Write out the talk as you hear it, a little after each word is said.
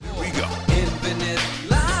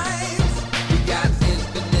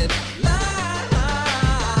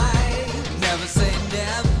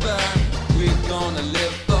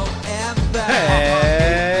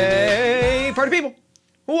Party people,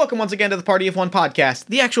 welcome once again to the Party of One podcast,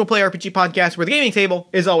 the actual play RPG podcast where the gaming table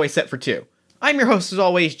is always set for two. I'm your host, as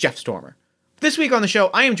always, Jeff Stormer. This week on the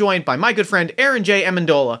show, I am joined by my good friend Aaron J.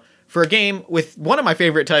 Amendola for a game with one of my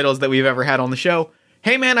favorite titles that we've ever had on the show,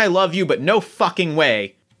 Hey Man, I Love You, But No Fucking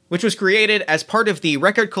Way, which was created as part of the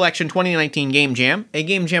Record Collection 2019 Game Jam, a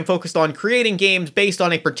game jam focused on creating games based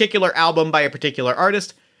on a particular album by a particular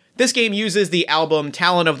artist. This game uses the album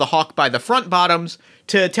Talon of the Hawk by the Front Bottoms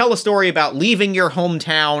to tell a story about leaving your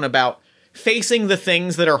hometown, about facing the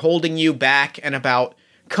things that are holding you back, and about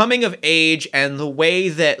coming of age and the way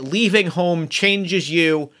that leaving home changes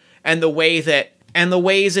you, and the ways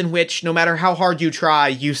in which, no matter how hard you try,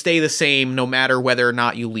 you stay the same no matter whether or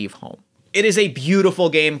not you leave home. It is a beautiful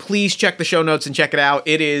game. Please check the show notes and check it out.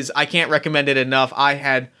 I can't recommend it enough. I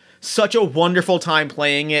had such a wonderful time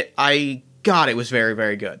playing it. God, it was very,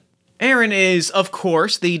 very good. Aaron is, of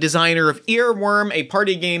course, the designer of Earworm, a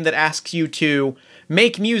party game that asks you to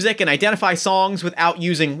make music and identify songs without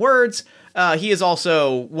using words. He is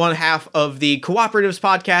also one half of the Cooperatives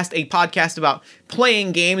podcast, a podcast about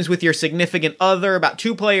playing games with your significant other, about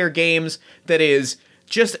two-player games that is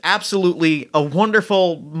just absolutely a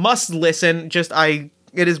wonderful must-listen. It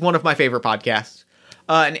is one of my favorite podcasts.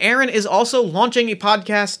 And Aaron is also launching a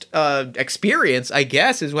podcast experience, I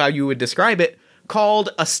guess, is how you would describe it, called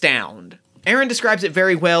Astound. Aaron describes it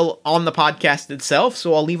very well on the podcast itself,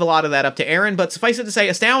 so I'll leave a lot of that up to Aaron, but suffice it to say,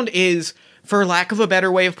 Astound is, for lack of a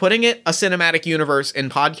better way of putting it, a cinematic universe in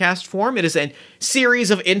podcast form. It is a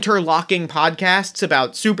series of interlocking podcasts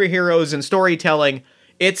about superheroes and storytelling.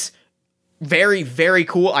 It's very, very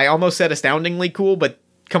cool. I almost said astoundingly cool, but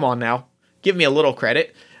come on now. Give me a little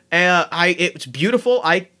credit. It's beautiful.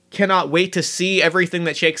 I cannot wait to see everything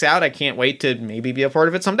that shakes out. I can't wait to maybe be a part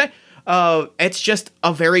of it someday. It's just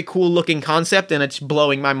a very cool looking concept, and it's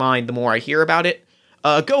blowing my mind the more I hear about it.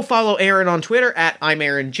 Go follow Aaron on Twitter at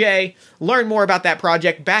I'mAaronJ. Learn more about that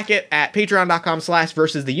project. Back it at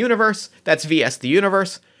patreon.com/versustheuniverse. That's VS the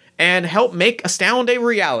Universe. And help make Astound a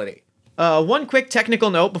reality. One quick technical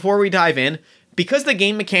note before we dive in. Because the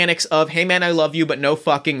game mechanics of Hey Man, I Love You, But No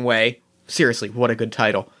Fucking Way. Seriously, what a good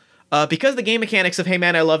title. Because the game mechanics of Hey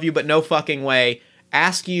Man, I Love You, But No Fucking Way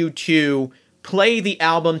ask you to play the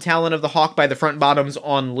album Talon of the Hawk by the Front Bottoms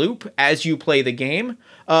on loop as you play the game.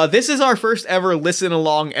 This is our first ever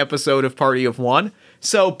listen-along episode of Party of One.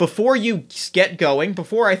 So before you get going,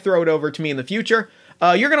 before I throw it over to me in the future,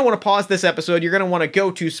 you're going to want to pause this episode. You're going to want to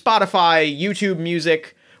go to Spotify, YouTube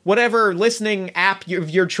Music, whatever listening app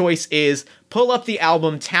of your choice is, pull up the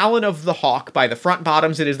album Talon of the Hawk by the Front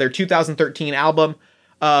Bottoms. It is their 2013 album.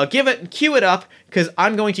 Cue it up, because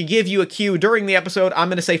I'm going to give you a cue during the episode. I'm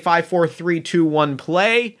going to say 5, 4, 3, 2, 1,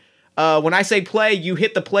 play. When I say play, you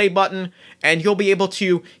hit the play button, and you'll be able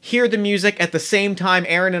to hear the music at the same time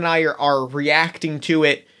Aaron and I are reacting to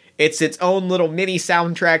it. It's its own little mini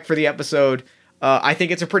soundtrack for the episode. I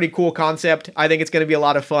think it's a pretty cool concept. I think it's going to be a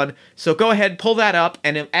lot of fun. So go ahead, pull that up,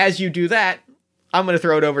 and as you do that, I'm going to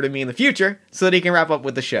throw it over to me in the future so that he can wrap up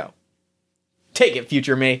with the show. Take it,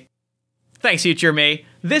 future me. Thanks, future me.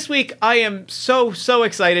 This week, I am so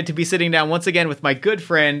excited to be sitting down once again with my good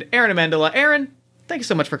friend, Aaron Amendola. Aaron, thank you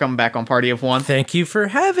so much for coming back on Party of One. Thank you for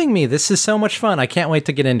having me. This is so much fun. I can't wait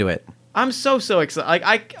to get into it. I'm so excited.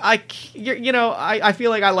 I feel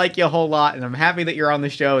like I like you a whole lot, and I'm happy that you're on the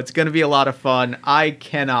show. It's going to be a lot of fun. I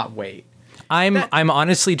cannot wait. I'm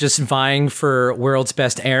honestly just vying for World's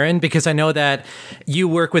Best Aaron, because I know that you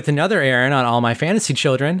work with another Aaron on All My Fantasy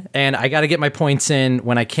Children, and I got to get my points in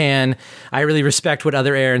when I can. I really respect what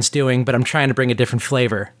other Aaron's doing, but I'm trying to bring a different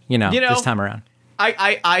flavor, this time around.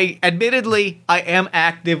 I admittedly, I am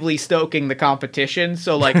actively stoking the competition,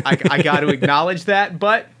 so I got to acknowledge that,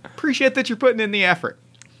 but appreciate that you're putting in the effort.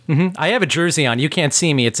 Mm-hmm. I have a jersey on. You can't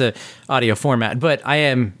see me. It's a audio format, but I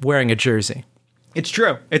am wearing a jersey. It's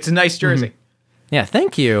true. It's a nice jersey. Mm-hmm. Yeah,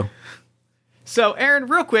 thank you. So, Aaron,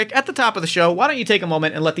 real quick, at the top of the show, why don't you take a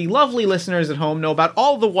moment and let the lovely listeners at home know about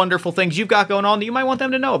all the wonderful things you've got going on that you might want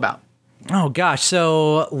them to know about? Oh, gosh.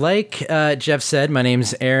 So, like Jeff said, my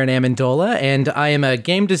name's Aaron Amendola, and I am a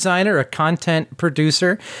game designer, a content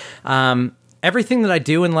producer. Everything that I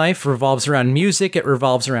do in life revolves around music. It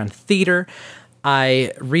revolves around theater.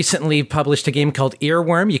 I recently published a game called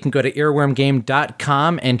Earworm. You can go to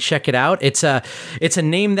earwormgame.com and check it out. It's a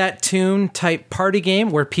name that tune type party game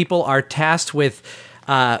where people are tasked with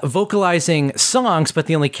vocalizing songs, but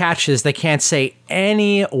the only catch is they can't say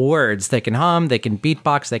any words. They can hum, they can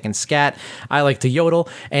beatbox, they can scat. I like to yodel,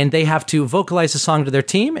 and they have to vocalize a song to their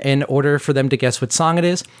team in order for them to guess what song it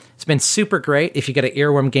is. It's been super great. If you go to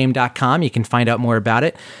earwormgame.com, you can find out more about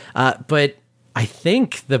it. But I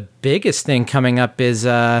think the biggest thing coming up is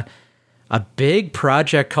a big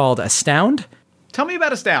project called Astound. Tell me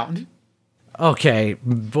about Astound. Okay,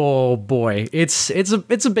 oh boy, it's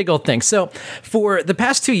a big old thing. So for the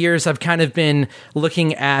past 2 years, I've kind of been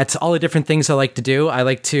looking at all the different things I like to do. I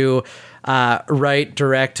like to write,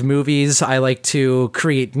 direct movies. I like to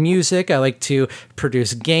create music. I like to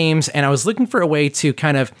produce games. And I was looking for a way to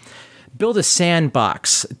kind of build a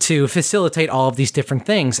sandbox to facilitate all of these different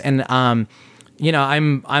things. And I'm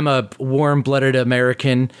a warm-blooded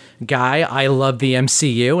American guy. I love the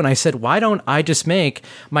MCU, and I said, why don't I just make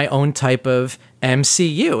my own type of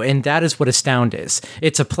MCU? And that is what Astound is.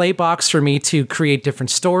 It's a play box for me to create different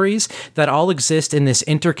stories that all exist in this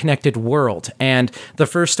interconnected world. And the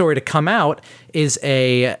first story to come out is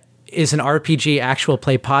an RPG actual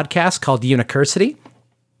play podcast called Unicursity.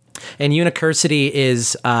 And Unicursity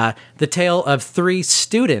is the tale of 3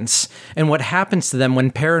 students and what happens to them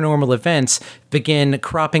when paranormal events begin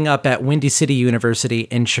cropping up at Windy City University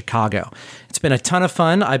in Chicago. It's been a ton of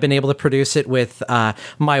fun. I've been able to produce it with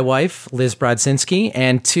my wife, Liz Brodzinski,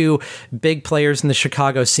 and 2 big players in the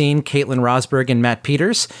Chicago scene, Caitlin Rosberg and Matt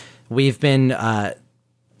Peters. We've been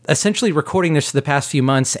essentially recording this for the past few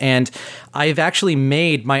months, and I've actually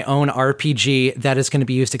made my own RPG that is going to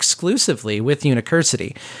be used exclusively with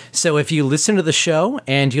Unicursity. So if you listen to the show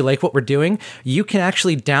and you like what we're doing, you can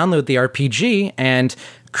actually download the RPG and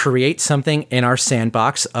create something in our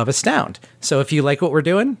sandbox of Astound. So if you like what we're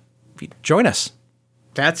doing, join us.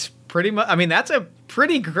 That's pretty much, I mean, that's a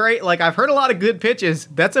pretty great, like, I've heard a lot of good pitches.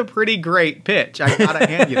 That's a pretty great pitch. I gotta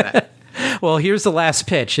hand you that. Well, here's the last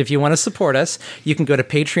pitch. If you want to support us, you can go to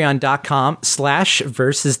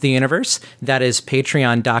patreon.com/versustheuniverse. That is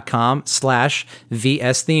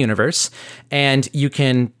patreon.com/VSTheuniverse. And you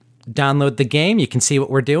can download the game. You can see what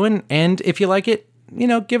we're doing. And if you like it,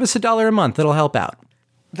 give us $1 a month. It'll help out.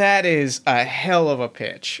 That is a hell of a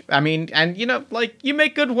pitch. I mean, and you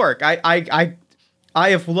make good work. I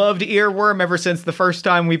have loved Earworm ever since the first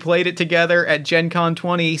time we played it together at Gen Con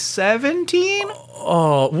 2017.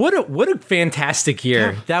 Oh, what a fantastic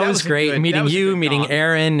year. That was great. Meeting you, meeting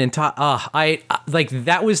Aaron, and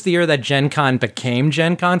that was the year that Gen Con became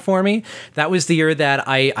Gen Con for me. That was the year that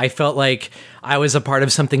I felt like I was a part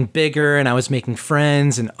of something bigger and I was making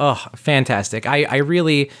friends, and fantastic. I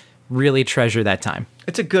really, really treasure that time.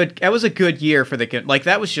 That was a good year for the game. Like,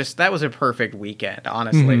 that was a perfect weekend,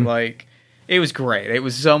 honestly. Mm-hmm. Like, it was great. It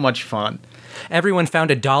was so much fun. Everyone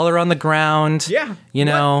found $1 on the ground. Yeah.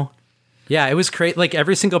 Yeah, it was great. Like,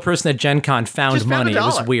 every single person at Gen Con found money. It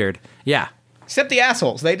was weird. Yeah. Except the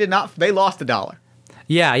assholes. They did not. They lost $1.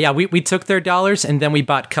 Yeah. We took their dollars and then we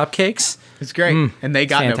bought cupcakes. It's great. And they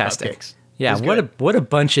got fantastic. No cupcakes. Yeah, what a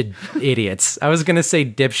bunch of idiots. I was going to say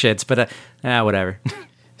dipshits, but whatever.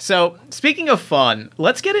 So, speaking of fun,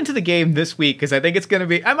 let's get into the game this week, because I think it's going to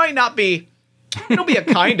be... It'll be a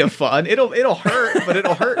kind of fun. It'll hurt, but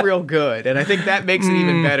it'll hurt real good. And I think that makes it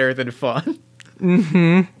even better than fun.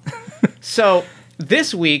 Mm-hmm. So,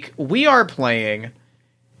 this week, we are playing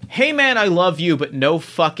Hey Man, I Love You, But No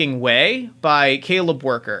Fucking Way by Caleb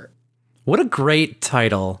Worker. What a great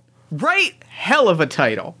title. Right? Hell of a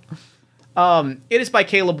title. It is by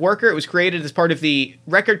Caleb Worker. It was created as part of the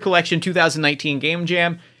Record Collection 2019 Game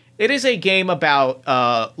Jam. It is a game about,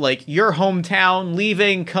 your hometown,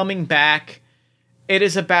 leaving, coming back. It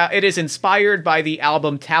is inspired by the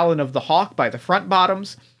album Talon of the Hawk by the Front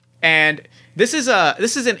Bottoms. And this is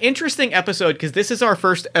an interesting episode because this is our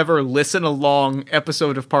first ever listen along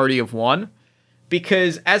episode of Party of One.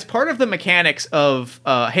 Because as part of the mechanics of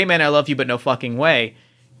Hey Man, I Love You, But No Fucking Way,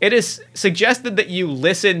 it is suggested that you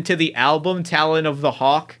listen to the album Talon of the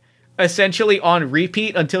Hawk essentially on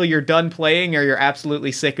repeat until you're done playing or you're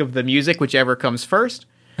absolutely sick of the music, whichever comes first.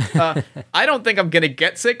 I don't think I'm going to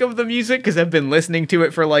get sick of the music because I've been listening to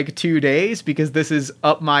it for like 2 days because this is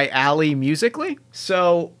up my alley musically.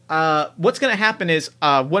 So what's going to happen is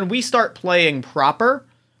when we start playing proper,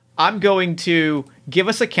 I'm going to give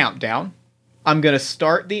us a countdown. I'm going to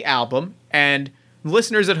start the album, and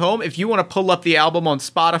listeners at home, if you want to pull up the album on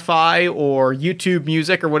Spotify or YouTube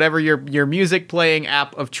Music or whatever your music playing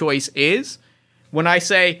app of choice is, when I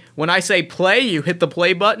say play, you hit the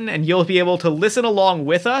play button and you'll be able to listen along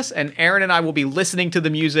with us, and Aaron and I will be listening to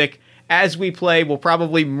the music as we play. We'll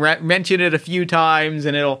probably mention it a few times,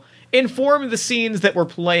 and it'll inform the scenes that we're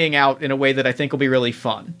playing out in a way that I think will be really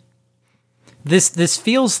fun. This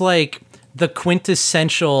feels like the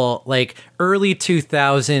quintessential, like, early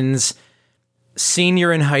 2000s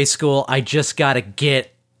senior in high school, I just gotta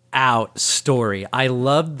get out story. I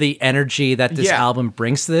love the energy that this album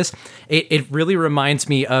brings to this. It really reminds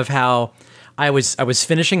me of how I was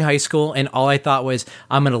finishing high school, and all I thought was,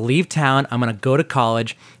 I'm going to leave town, I'm going to go to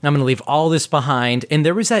college, I'm going to leave all this behind. And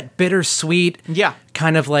there was that bittersweet,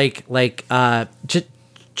 kind of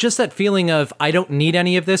just that feeling of, I don't need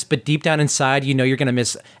any of this, but deep down inside, you know you're going to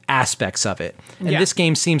miss aspects of it. And this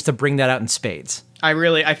game seems to bring that out in spades. I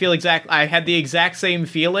had the exact same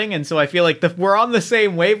feeling, and so I feel like we're on the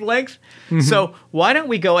same wavelength. Mm-hmm. So why don't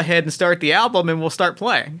we go ahead and start the album, and we'll start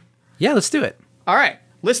playing? Yeah, let's do it. All right.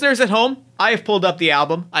 Listeners at home, I have pulled up the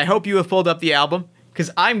album. I hope you have pulled up the album,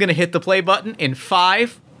 because I'm going to hit the play button in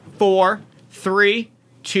 5, 4, 3,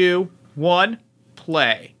 2, 1,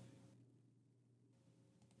 play.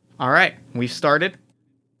 All right, we've started.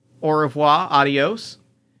 Au revoir, adios.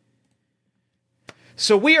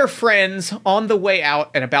 So we are friends on the way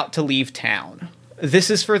out and about to leave town.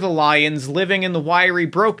 This is for the lions living in the wiry,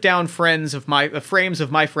 broke-down frames of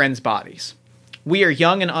my friends' bodies. We are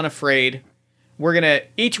young and unafraid. You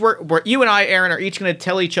and I, Aaron, are each going to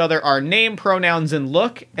tell each other our name, pronouns, and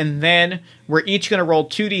look, and then we're each going to roll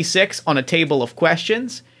 2d6 on a table of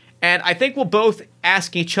questions. And I think we'll both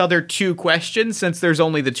ask each other 2 questions since there's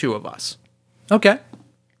only the 2 of us. Okay.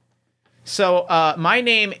 So, my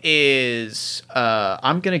name is,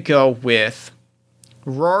 I'm going to go with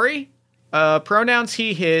Rory. Pronouns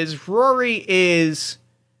he, his. Rory is,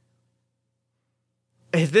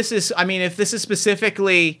 if this is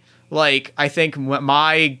specifically, like, I think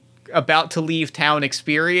my about to leave town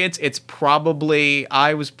experience, it's probably,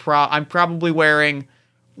 I'm probably wearing,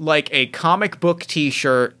 like, a comic book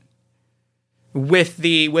t-shirt with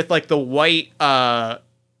the white,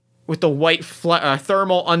 with the white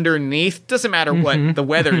thermal underneath. Doesn't matter what the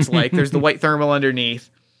weather's like. There's the white thermal underneath.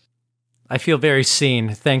 I feel very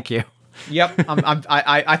seen. Thank you. Yep.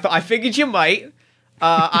 I figured you might.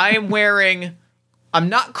 I'm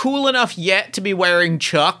not cool enough yet to be wearing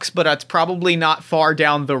Chucks, but it's probably not far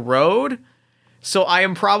down the road. So I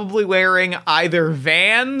am probably wearing either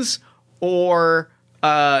Vans or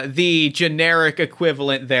the generic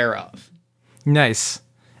equivalent thereof. Nice.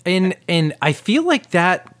 And I feel like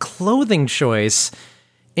that clothing choice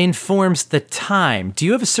informs the time. Do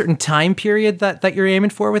you have a certain time period that you're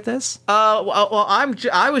aiming for with this? Well,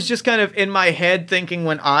 I was just kind of in my head thinking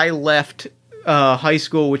when I left high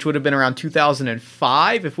school, which would have been around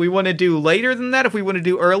 2005. If we want to do later than that, if we want to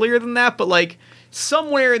do earlier than that, but like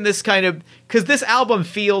somewhere in this kind of, because this album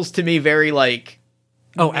feels to me very like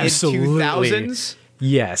absolutely 2000s.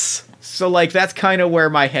 Yes. So like that's kind of where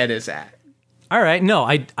my head is at. All right, no,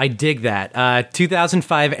 I dig that.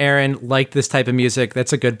 2005 Aaron liked this type of music.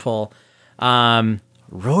 That's a good pull.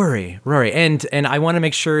 Rory, and I want to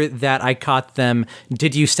make sure that I caught them.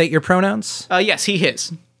 Did you state your pronouns? Yes, he,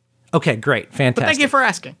 his. Okay, great, fantastic. But thank you for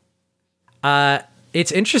asking.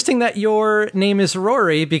 It's interesting that your name is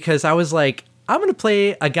Rory because I was like, I'm going to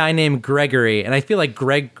play a guy named Gregory, and I feel like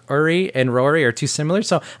Gregory and Rory are too similar,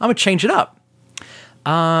 so I'm going to change it up.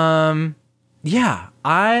 Yeah,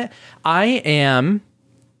 I am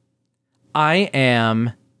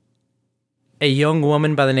a young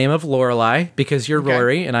woman by the name of Lorelai because you're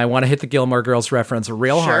Rory, and I want to hit the Gilmore Girls reference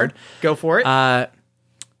real hard. Go for it.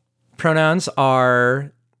 Pronouns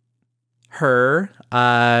are her.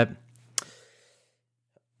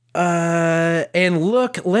 And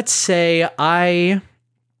look, let's say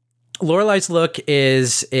Lorelai's look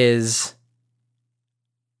is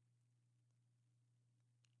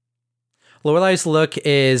Lorelai's look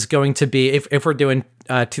is going to be, if we're doing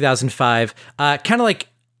 2005, kind of like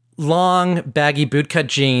long, baggy bootcut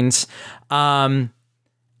jeans,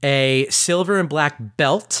 a silver and black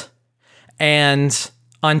belt, and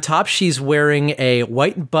on top she's wearing a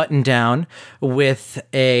white button down with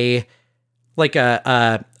a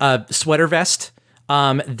sweater vest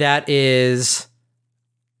that is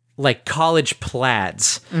like college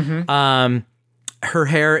plaids. Mm-hmm. Her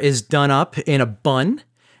hair is done up in a bun.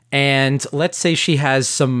 And let's say she has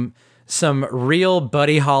some real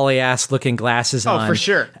Buddy Holly ass looking glasses on. Oh, for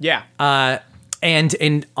sure. Yeah.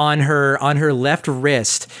 And on her left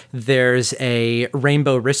wrist there's a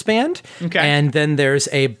rainbow wristband. Okay. And then there's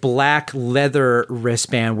a black leather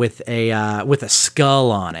wristband with a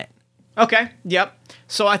skull on it. Okay. Yep.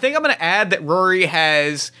 So I think I'm going to add that Rory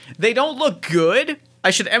they don't look good.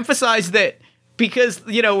 I should emphasize that because,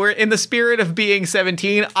 we're in the spirit of being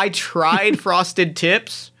 17, I tried frosted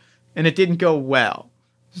tips. And it didn't go well.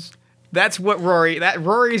 That's what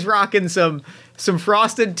Rory's rocking some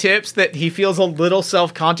frosted tips that he feels a little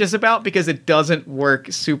self-conscious about because it doesn't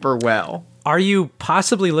work super well. Are you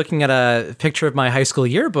possibly looking at a picture of my high school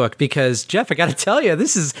yearbook? Because, Jeff, I got to tell you,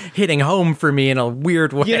 this is hitting home for me in a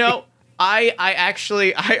weird way. I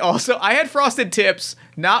had frosted tips,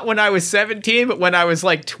 not when I was 17, but when I was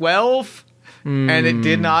like 12. and it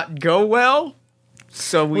did not go well.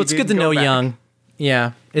 So Well, it's good to know young.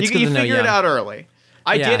 Yeah, it's good to know young. You figured it out early.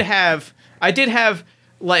 I did have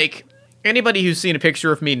like, anybody who's seen a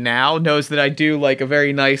picture of me now knows that I do like a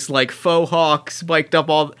very nice like faux hawk spiked up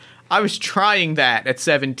all. I was trying that at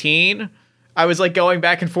 17. I was like going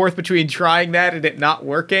back and forth between trying that and it not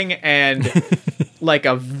working and like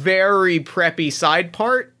a very preppy side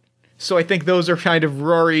part. So I think those are kind of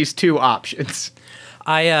Rory's two options.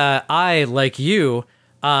 I like you,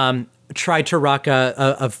 tried to rock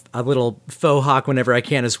a little faux hawk whenever I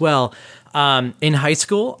can as well. In high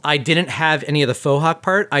school, I didn't have any of the faux hawk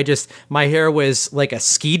part. My hair was like a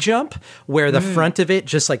ski jump where the front of it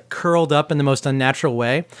just like curled up in the most unnatural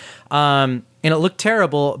way. And it looked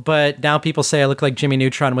terrible, but now people say I look like Jimmy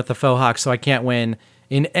Neutron with the faux hawk, so I can't win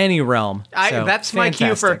in any realm. That's my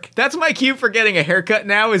cue for getting a haircut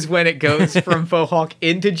now, is when it goes from faux hawk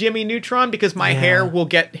into Jimmy Neutron, because my hair will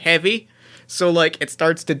get heavy. So like it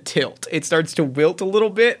starts to tilt. It starts to wilt a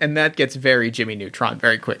little bit, and that gets very Jimmy Neutron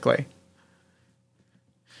very quickly.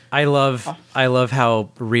 I love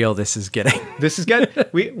how real this is getting. This is good.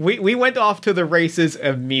 We went off to the races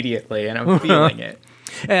immediately, and I'm feeling it.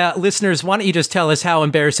 Listeners, why don't you just tell us how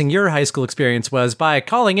embarrassing your high school experience was by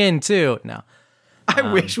calling in too? No.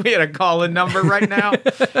 I wish we had a call-in number right now.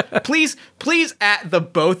 Please at the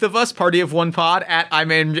both of us, Party of One Pod, at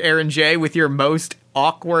I'm Aaron J, with your most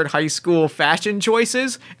awkward high school fashion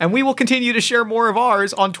choices, and we will continue to share more of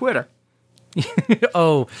ours on Twitter.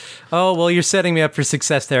 Oh, well, you're setting me up for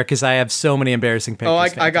success there, because I have so many embarrassing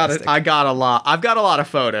pictures. I got it. I got a lot. I've got a lot of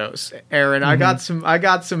photos, Aaron. Mm-hmm. I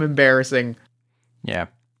got some embarrassing. Yeah.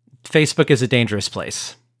 Facebook is a dangerous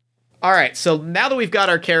place. All right. So now that we've got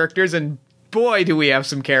our characters, and boy, do we have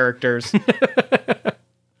some characters.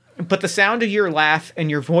 But the sound of your laugh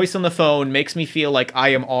and your voice on the phone makes me feel like I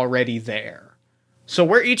am already there. So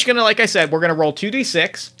we're each going to, like I said, we're going to roll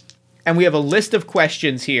 2d6, and we have a list of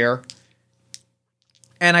questions here.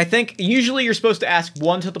 And I think usually you're supposed to ask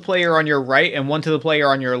one to the player on your right and one to the player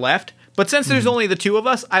on your left. But since there's only the two of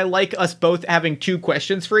us, I like us both having two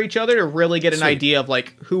questions for each other to really get an idea of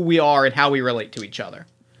like who we are and how we relate to each other.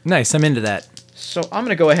 Nice, I'm into that. So I'm going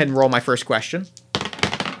to go ahead and roll my first question.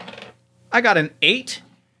 I got an 8,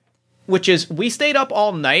 which is, we stayed up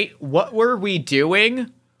all night. What were we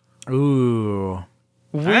doing? Ooh.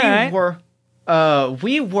 We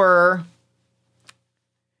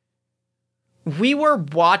were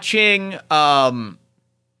watching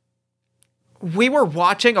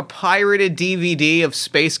a pirated DVD of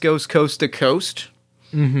Space Ghost Coast to Coast.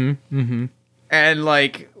 Mm-hmm. Mm-hmm. And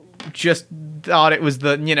like just thought it was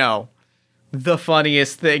the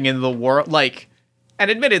funniest thing in the world. Like,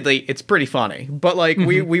 and admittedly, it's pretty funny. But like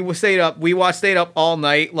we stayed up all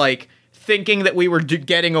night, like thinking that we were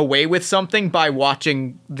getting away with something by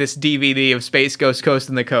watching this DVD of Space Ghost Coast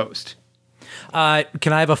and the Coast.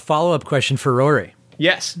 Can I have a follow-up question for Rory?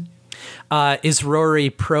 Yes. Is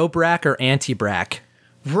Rory pro-Brack or anti-Brack?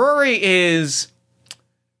 Rory is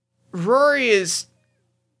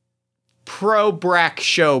pro-Brack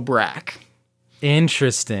show Brack.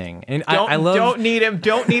 Interesting. And don't need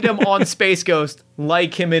him on Space Ghost.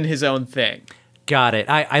 Like him in his own thing. Got it.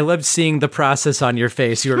 I loved seeing the process on your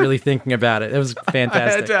face. You were really thinking about it. It was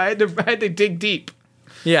fantastic. I had to dig deep.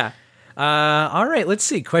 Yeah. All right. Let's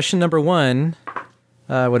see. Question number 1.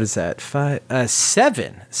 What is that?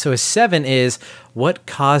 7. So a 7 is, what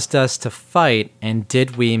caused us to fight, and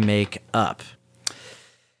did we make up?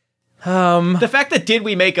 The fact that did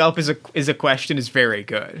we make up is a question is very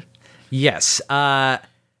good. Yes. And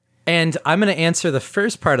I'm going to answer the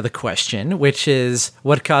first part of the question, which is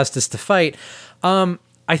what caused us to fight. I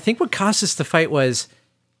think what caused us to fight was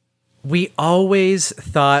we always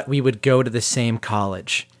thought we would go to the same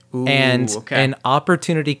college. Ooh, and okay. An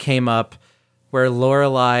opportunity came up where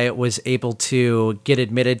Lorelai was able to get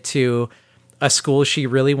admitted to a school she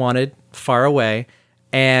really wanted far away,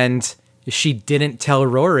 and she didn't tell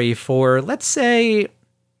Rory for, let's say,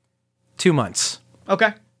 2 months.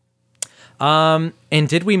 Okay. And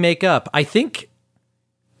did we make up? I think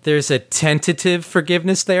there's a tentative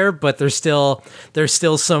forgiveness there, but there's still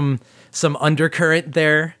some undercurrent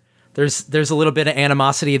there. There's a little bit of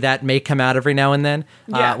animosity that may come out every now and then,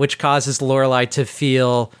 which causes Lorelai to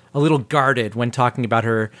feel a little guarded when talking about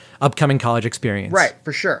her upcoming college experience. Right,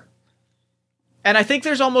 for sure. And I think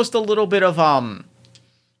there's almost a little bit of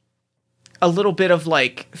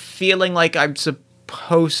like feeling like I'm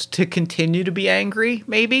supposed to continue to be angry,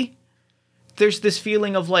 maybe. There's this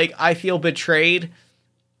feeling of like I feel betrayed,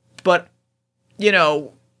 but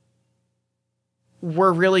we're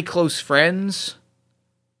really close friends.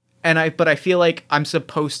 But I feel like I'm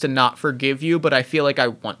supposed to not forgive you, but I feel like I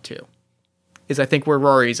want to. is I think where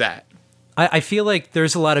Rory's at. I feel like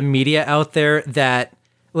there's a lot of media out there that,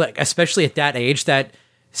 like, especially at that age, that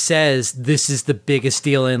says this is the biggest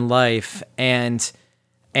deal in life, and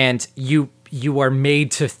you are made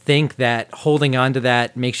to think that holding on to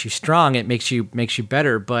that makes you strong. It makes you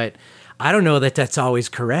better, but I don't know that that's always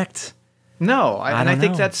correct. No,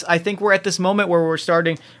 I think we're at this moment where we're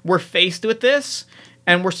faced with this,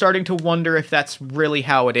 and we're starting to wonder if that's really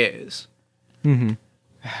how it is. Mm-hmm.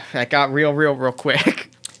 That got real quick.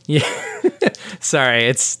 Yeah. Sorry,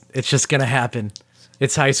 it's just gonna happen.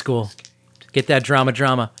 It's high school. Get that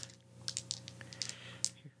drama.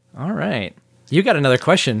 All right. You got another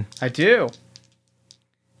question. I do.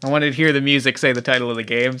 I wanted to hear the music say the title of the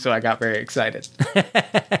game, so I got very excited.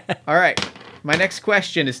 All right. My next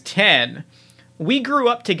question is 10. We grew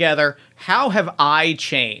up together. How have I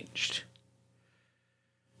changed?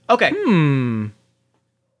 Okay.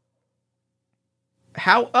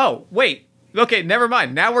 How? Oh, wait. Okay, never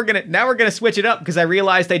mind. Now we're gonna switch it up because I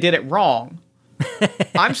realized I did it wrong.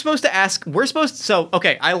 I'm supposed to ask.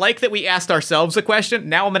 Okay. I like that we asked ourselves a question.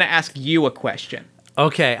 Now I'm gonna ask you a question.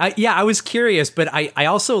 Okay. I was curious, but I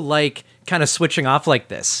also like kind of switching off like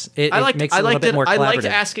this. It makes it a little bit more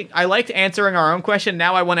collaborative. I liked answering our own question.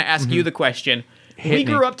 Now I want to ask you the question. We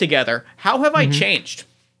grew up together. How have I changed?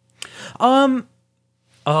 Oh,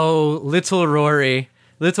 little Rory,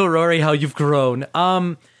 how you've grown.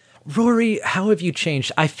 Rory, how have you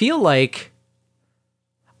changed? I feel like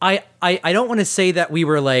I don't want to say that we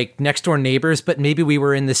were like next door neighbors, but maybe we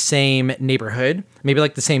were in the same neighborhood, maybe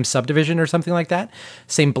like the same subdivision or something like that,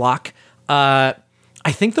 same block. I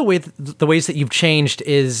think the ways that you've changed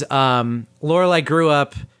is Lorelai grew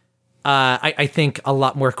up, I think, a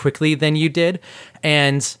lot more quickly than you did,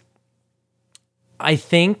 and I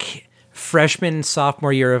think freshman,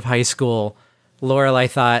 sophomore year of high school, Lorelai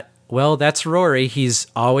thought, well, that's Rory. He's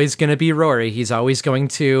always going to be Rory. He's always going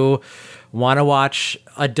to want to watch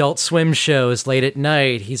Adult Swim shows late at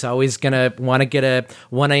night. He's always going to want to get a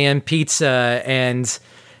 1 a.m. pizza and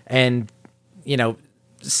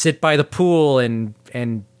sit by the pool and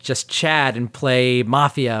just chat and play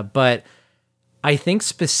Mafia. But I think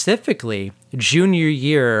specifically junior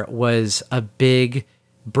year was a big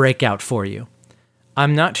breakout for you.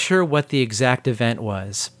 I'm not sure what the exact event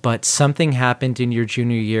was, but something happened in your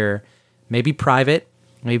junior year, maybe private,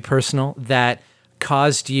 maybe personal, that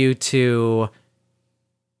caused you to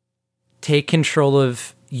take control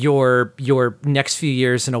of your next few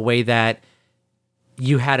years in a way that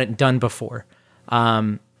you hadn't done before.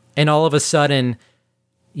 And all of a sudden,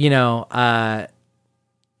 you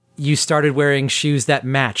started wearing shoes that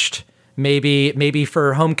matched. Maybe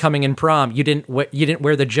for homecoming and prom, you didn't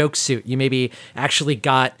wear the joke suit. You maybe actually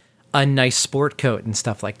got a nice sport coat and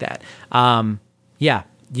stuff like that.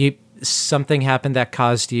 Something happened that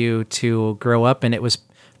caused you to grow up, and it was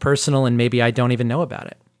personal, and maybe I don't even know about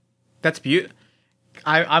it. That's beautiful.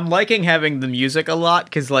 I'm liking having the music a lot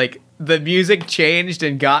because like the music changed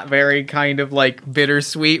and got very kind of like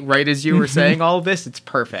bittersweet right as you were saying all of this. It's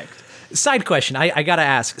perfect. Side question, I gotta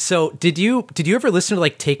ask. So, did you ever listen to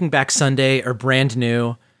like Taking Back Sunday or Brand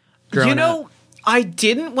New? Up? I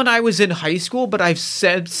didn't when I was in high school, but I've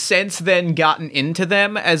since then gotten into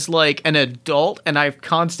them as like an adult, and I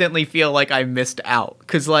constantly feel like I missed out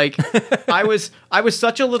because like I was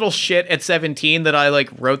such a little shit at 17 that I like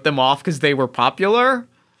wrote them off because they were popular.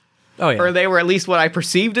 Oh, yeah. Or they were at least what I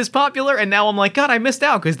perceived as popular, and now I'm like, God, I missed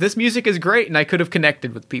out because this music is great, and I could have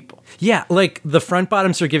connected with people. Yeah, like the front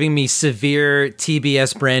bottoms are giving me severe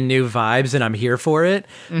TBS Brand New vibes, and I'm here for it.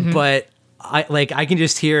 Mm-hmm. But I can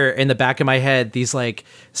just hear in the back of my head these like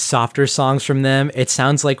softer songs from them. It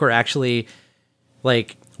sounds like we're actually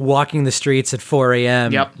like walking the streets at 4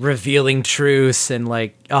 a.m. Yep. revealing truths, and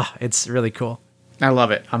like, it's really cool. I love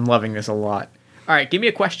it. I'm loving this a lot. All right, give me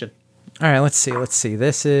a question. All right, let's see.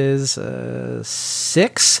 This is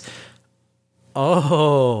 6.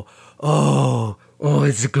 Oh,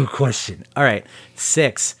 it's a good question. All right,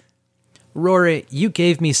 6. Rory, you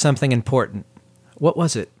gave me something important. What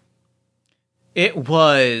was it? It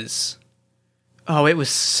was... I'm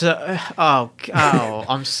so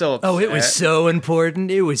upset. Oh, it was so important.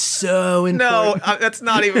 It was so important. No, that's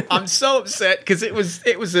not even... I'm so upset because it was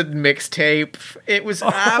a mixtape. It was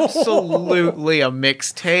absolutely a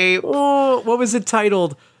mixtape. Oh, what was it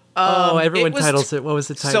titled? Everyone titles it. What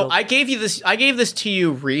was it titled? So I gave this to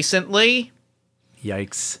you recently.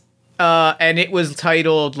 Yikes. And it was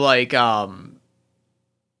titled like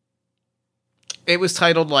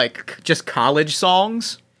just college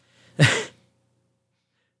songs.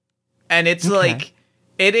 And it's like,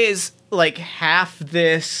 it is like half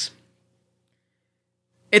this.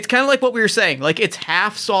 It's kind of like what we were saying. Like, it's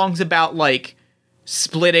half songs about like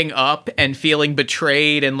splitting up and feeling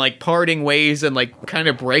betrayed and like parting ways and like kind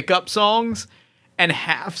of breakup songs, and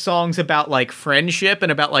half songs about like friendship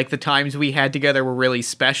and about like the times we had together were really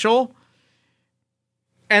special.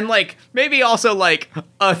 And like maybe also like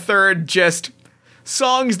a third just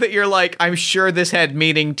songs that you're like, I'm sure this had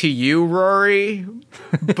meaning to you, Rory,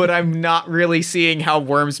 but I'm not really seeing how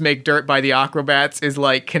Worms Make Dirt by the Acrobats is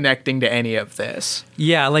like connecting to any of this.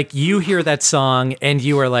 Yeah, like you hear that song and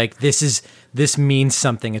you are like, this means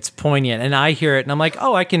something. It's poignant. And I hear it and I'm like,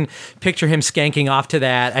 oh, I can picture him skanking off to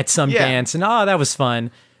that at some dance, and oh, that was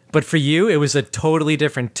fun. But for you, it was a totally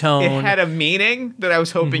different tone. It had a meaning that I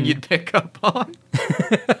was hoping you'd pick up on.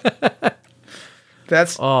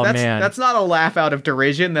 That's not a laugh out of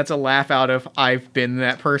derision. That's a laugh out of I've been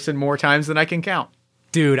that person more times than I can count.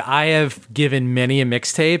 Dude, I have given many a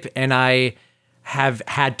mixtape, and I have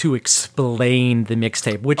had to explain the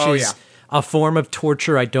mixtape, which is a form of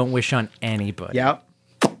torture I don't wish on anybody. Yep.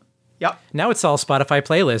 Now it's all Spotify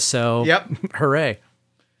playlists, so hooray.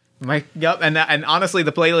 And honestly,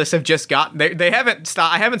 the playlists have just gotten they haven't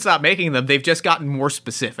stopped. I haven't stopped making them. They've just gotten more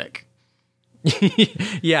specific.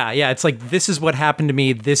 Yeah. It's like, this is what happened to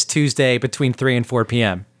me this Tuesday between 3 and 4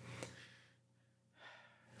 p.m.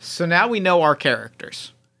 So now we know our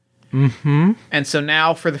characters. Mm-hmm. And so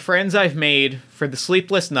now for the friends I've made, for the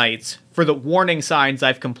sleepless nights, for the warning signs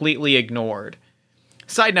I've completely ignored.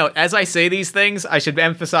 Side note, as I say these things, I should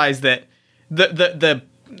emphasize that the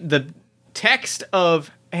text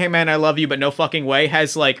of Hey Man, I Love You, But No Fucking Way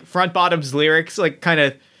has like front bottoms lyrics like kind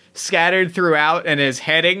of scattered throughout and as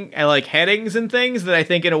headings and things that I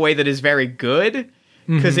think in a way that is very good,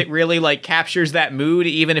 because it really like captures that mood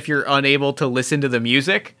even if you're unable to listen to the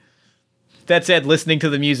music. That said, listening to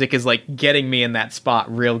the music is like getting me in that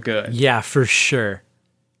spot real good. Yeah, for sure.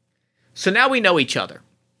 So now we know each other.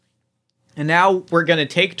 And now we're going to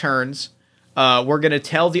take turns. We're going to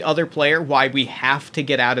tell the other player why we have to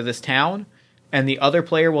get out of this town, and the other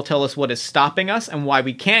player will tell us what is stopping us and why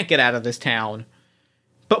we can't get out of this town.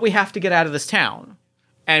 But we have to get out of this town.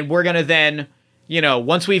 And we're going to then,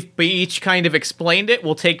 once we've each kind of explained it,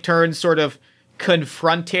 we'll take turns sort of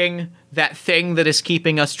confronting that thing that is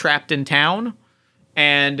keeping us trapped in town.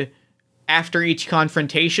 And after each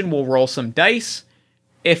confrontation, we'll roll some dice.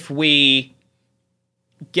 If we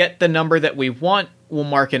get the number that we want, we'll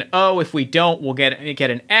mark an O. If we don't, we'll get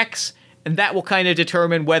an X. And that will kind of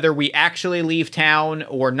determine whether we actually leave town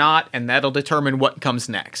or not. And that'll determine what comes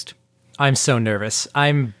next. I'm so nervous.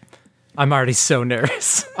 I'm already so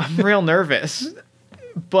nervous. I'm real nervous.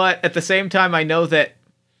 But at the same time, I know that...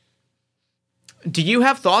 Do you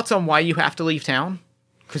have thoughts on why you have to leave town?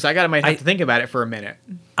 Because might have to think about it for a minute.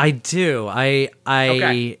 I do. I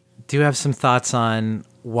Okay. do have some thoughts on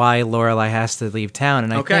why Lorelai has to leave town.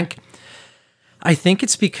 And I think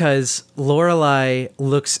it's because Lorelai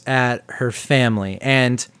looks at her family,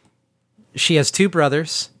 and she has 2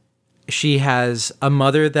 brothers. She has a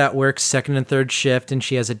mother that works second and third shift, and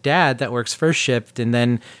she has a dad that works first shift. And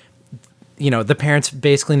then, the parents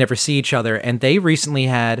basically never see each other. And they recently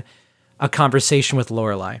had a conversation with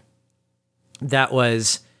Lorelai that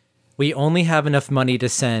was, we only have enough money to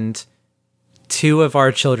send 2 of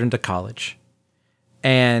our children to college.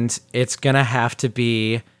 And it's going to have to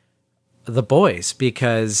be the boys,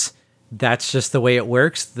 because that's just the way it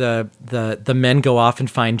works. The men go off and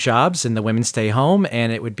find jobs, and the women stay home,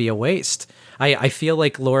 and it would be a waste. I feel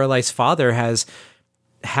like Lorelai's father has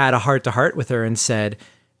had a heart-to-heart with her and said,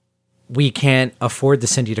 we can't afford to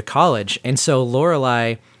send you to college. And so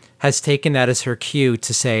Lorelai has taken that as her cue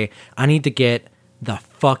to say, I need to get the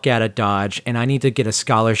fuck out of Dodge, and I need to get a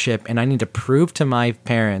scholarship, and I need to prove to my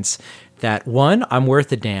parents that 1, I'm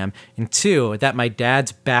worth a damn, and 2, that my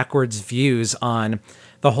dad's backwards views on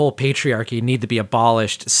the whole patriarchy need to be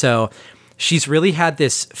abolished. So she's really had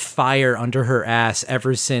this fire under her ass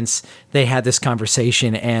ever since they had this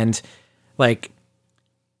conversation, and like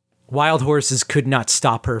wild horses could not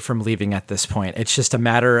stop her from leaving at this point. It's just a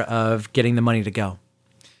matter of getting the money to go.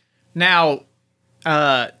 Now,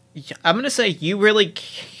 I'm going to say you really,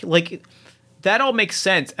 like, that all makes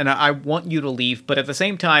sense, and I want you to leave, but at the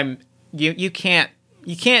same time, you can't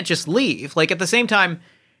just leave. Like, at the same time,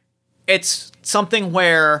 it's something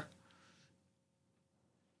where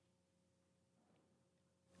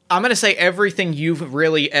I'm going to say everything you've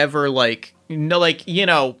really ever,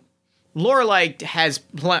 Lorelai has,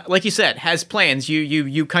 like you said, has plans.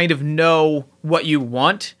 You kind of know what you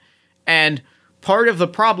want, and part of the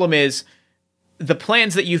problem is the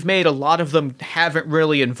plans that you've made, a lot of them haven't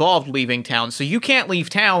really involved leaving town. So you can't leave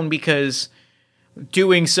town because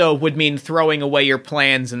doing so would mean throwing away your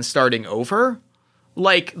plans and starting over.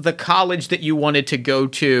 Like the college that you wanted to go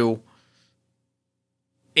to,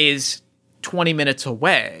 is 20 minutes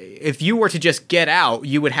away. If you were to just get out,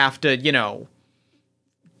 you would have to,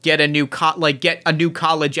 get a new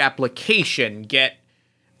college application, get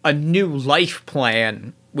a new life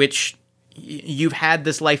plan, which you've had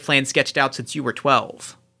this life plan sketched out since you were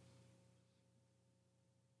 12.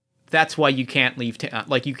 That's why you can't leave town.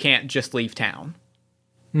 You can't just leave town.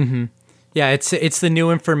 Mm-hmm. Yeah, it's the new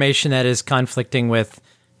information that is conflicting with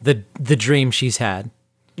the dream she's had.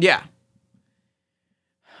 Yeah.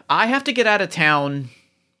 I have to get out of town.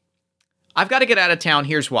 I've got to get out of town.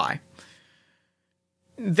 Here's why.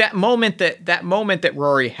 That moment that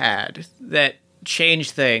Rory had that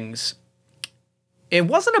changed things, it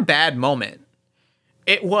wasn't a bad moment.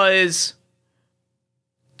 It was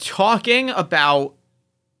talking about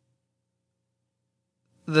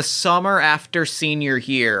the summer after senior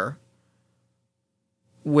year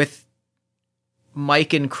with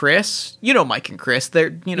Mike and Chris. You know Mike and Chris. They're,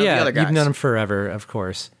 the other guys. You've known them forever, of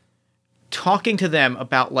course. Talking to them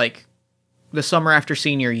about, the summer after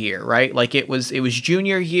senior year, right? It was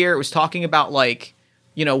junior year. It was talking about, what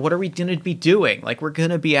are we going to be doing? We're going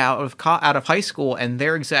to be out of high school. And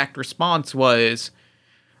their exact response was,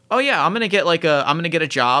 oh, yeah, I'm going to get, I'm going to get a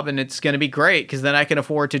job, and it's going to be great, because then I can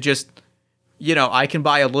afford to just, I can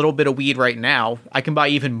buy a little bit of weed right now. I can buy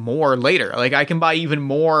even more later. I can buy even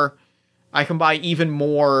more,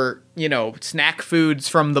 snack foods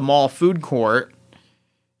from the mall food court.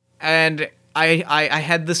 And I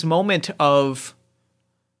had this moment of,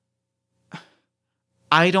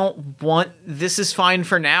 this is fine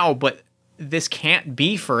for now, but this can't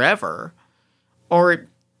be forever. Or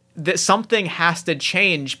that something has to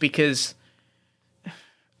change, because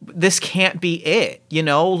this can't be it,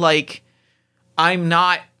 I'm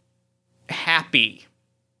not happy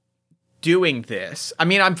doing this. I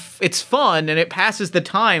mean, it's fun and it passes the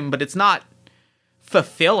time, but it's not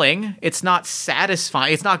fulfilling. It's not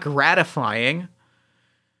satisfying. It's not gratifying.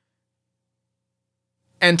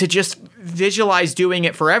 And to just visualize doing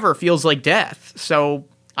it forever feels like death. So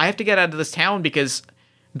I have to get out of this town, because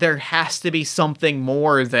there has to be something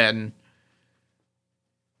more than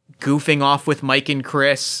goofing off with Mike and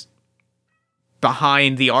Chris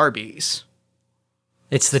behind the Arby's.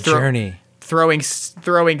 It's the journey. Throwing,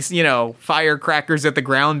 firecrackers at the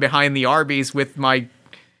ground behind the Arby's with my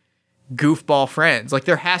goofball friends.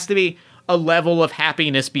 There has to be a level of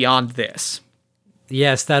happiness beyond this.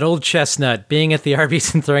 Yes, that old chestnut being at the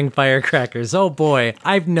Arby's and throwing firecrackers. Oh boy,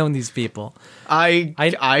 I've known these people. I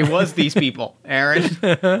was these people,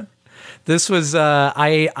 Aaron. This was,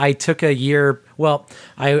 I took a year,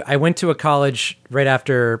 I went to a college right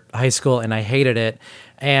after high school and I hated it.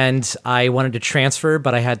 And I wanted to transfer,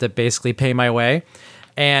 but I had to basically pay my way.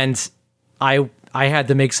 And I had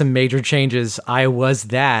to make some major changes. I was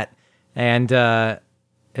that. And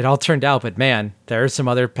it all turned out, but man, there are some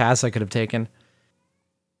other paths I could have taken.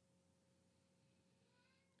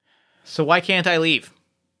 So why can't I leave?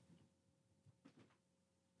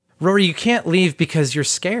 Rory, you can't leave because you're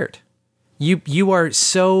scared. You are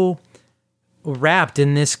so wrapped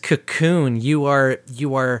in this cocoon. You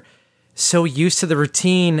are so used to the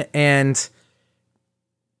routine and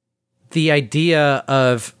the idea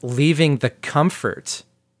of leaving the comfort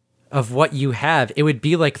of what you have. It would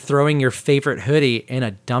be like throwing your favorite hoodie in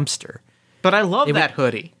a dumpster. But I love that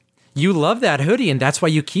hoodie. You love that hoodie, and that's why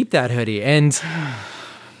you keep that hoodie. And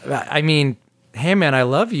I mean, hey man, I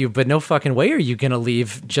love you, but no fucking way are you gonna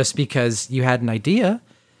leave just because you had an idea.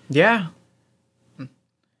 Yeah.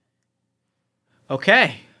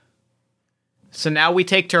 Okay. So now we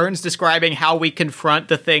take turns describing how we confront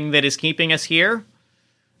the thing that is keeping us here.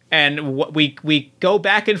 And what we go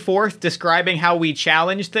back and forth describing how we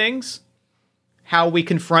challenge things, how we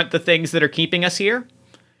confront the things that are keeping us here.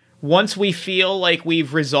 Once we feel like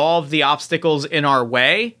we've resolved the obstacles in our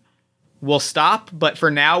way, we'll stop. But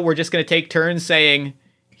for now, we're just going to take turns saying,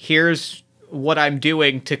 here's what I'm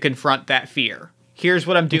doing to confront that fear. Here's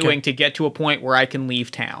what I'm doing to get to a point where I can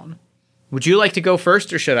leave town. Would you like to go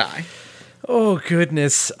first, or should I? Oh,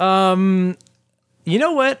 goodness. You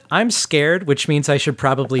know what? I'm scared, which means I should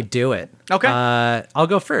probably do it. Okay. I'll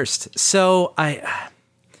go first. So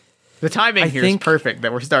the timing here is perfect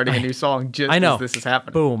that we're starting a new song just as this is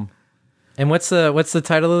happening. Boom. And what's the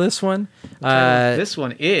title of this one? This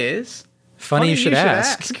one is Funny You Should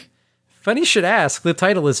Ask. Funny You Should Ask. The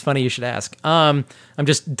title is Funny You Should Ask. I'm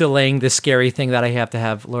just delaying the scary thing that I have to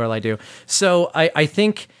have Lorelai do. So I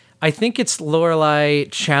think it's Lorelai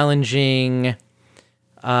challenging.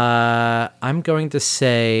 I'm going to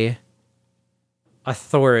say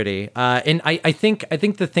authority. And I think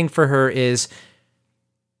the thing for her is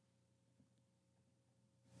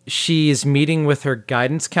she is meeting with her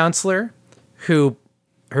guidance counselor, who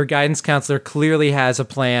her guidance counselor clearly has a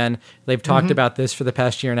plan. They've talked about this for the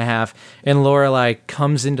past year and a half. And Lorelai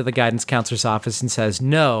comes into the guidance counselor's office and says,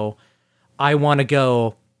 no, I want to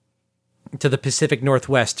go to the Pacific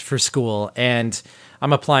Northwest for school. And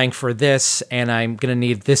I'm applying for this, and I'm going to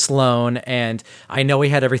need this loan. And I know we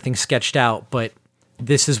had everything sketched out, but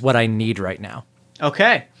this is what I need right now.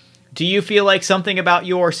 Okay. Do you feel like something about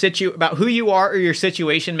about who you are or your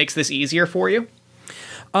situation makes this easier for you?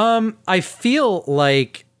 I feel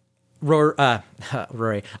like Rory.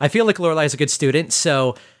 I feel like Lorelai is a good student,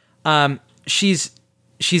 so she's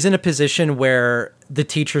in a position where the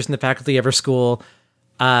teachers and the faculty of her school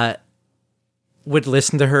would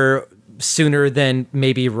listen to her sooner than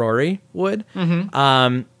maybe Rory would.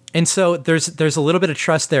 And so there's a little bit of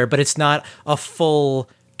trust there, but it's not a full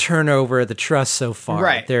turnover of the trust so far.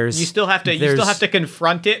 Right. You still have to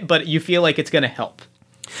confront it, but you feel like it's going to help.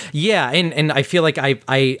 Yeah, and I feel like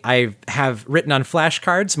I have written on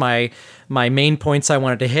flashcards my main points I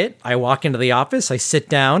wanted to hit. I walk into the office, I sit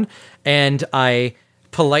down, and I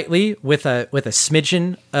politely, with a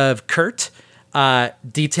smidgen of curt,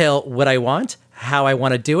 detail what I want, how I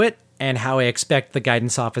want to do it, and how I expect the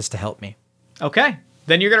guidance office to help me. Okay.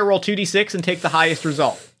 Then you're going to roll 2d6 and take the highest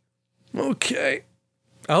result. Okay.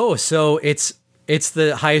 Oh, so it's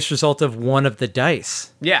the highest result of one of the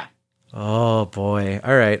dice. Yeah. Oh, boy.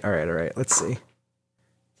 All right. Let's see.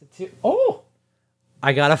 Oh!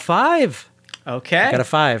 I got a 5. Okay. I got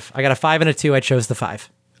a 5 and a 2. I chose the 5.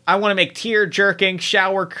 I want to make tear-jerking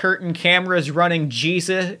shower curtain cameras running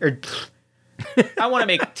Jesus... I want to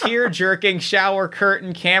make tear-jerking shower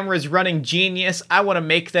curtain cameras running genius. I want to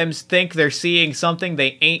make them think they're seeing something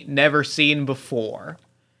they ain't never seen before.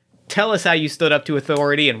 Tell us how you stood up to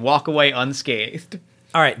authority and walk away unscathed.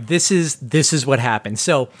 All right, this is what happened.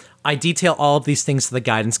 So I detail all of these things to the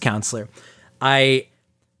guidance counselor. I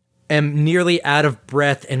am nearly out of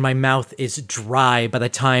breath and my mouth is dry by the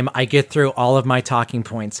time I get through all of my talking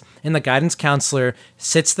points. And the guidance counselor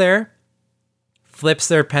sits there, flips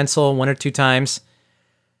their pencil 1 or 2 times,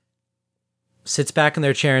 sits back in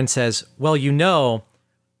their chair and says, well,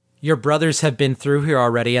 your brothers have been through here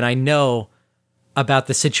already, and I know about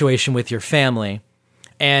the situation with your family.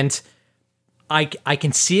 And I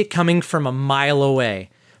can see it coming from a mile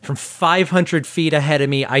away. From 500 feet ahead of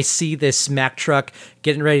me, I see this Mack truck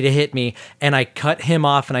getting ready to hit me, and I cut him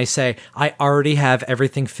off and I say, I already have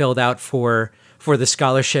everything filled out for the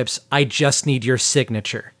scholarships. I just need your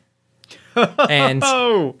signature. And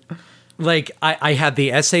like I have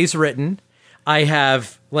the essays written, I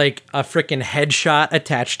have like a freaking headshot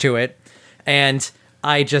attached to it, and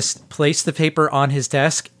I just place the paper on his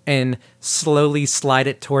desk and slowly slide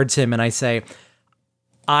it towards him, and I say,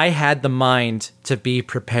 I had the mind to be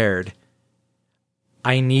prepared.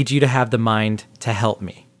 I need you to have the mind to help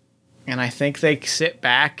me. And I think they sit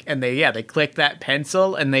back and they click that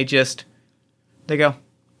pencil and they go,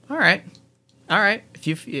 all right. I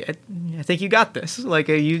think you got this. Like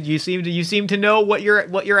you seem to know what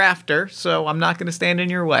you're after. So I'm not going to stand in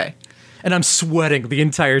your way. And I'm sweating the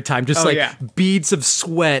entire time, just beads of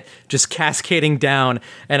sweat just cascading down.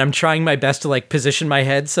 And I'm trying my best to like position my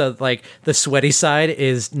head so like the sweaty side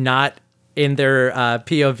is not in their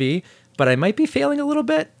POV, but I might be failing a little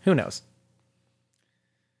bit. Who knows?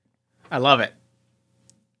 I love it.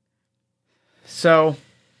 So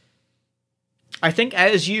I think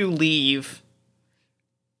as you leave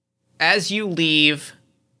the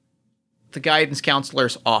guidance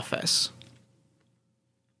counselor's office,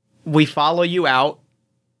 we follow you out,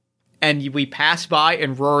 and we pass by,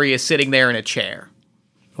 and Rory is sitting there in a chair.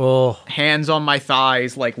 Oh. Hands on my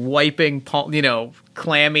thighs, like wiping,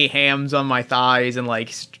 clammy hams on my thighs, and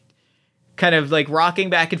like kind of like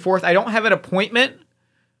rocking back and forth. I don't have an appointment,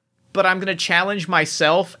 but I'm going to challenge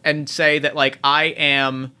myself and say that like I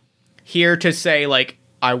am here to say like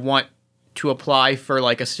I want to apply for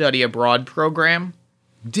like a study abroad program.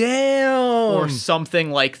 Damn! Or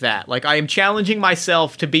something like that. Like, I am challenging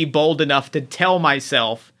myself to be bold enough to tell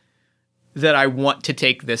myself that I want to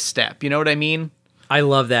take this step. You know what I mean? I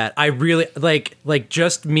love that. I really, like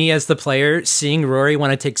just me as the player, seeing Rory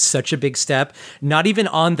want to take such a big step, not even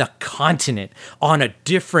on the continent, on a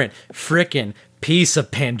different frickin' piece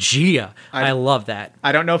of Pangea. I love that.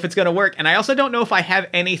 I don't know if it's going to work. And I also don't know if I have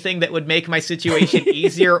anything that would make my situation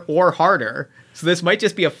easier or harder. So this might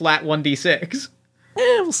just be a flat 1d6.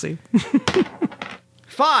 We'll see.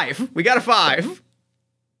 5. We got a 5.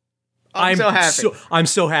 I'm so happy. I'm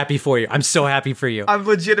so happy for you. I'm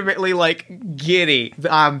legitimately like giddy.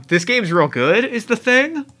 This game's real good is the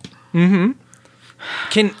thing. Mm-hmm.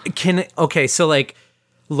 Okay, so like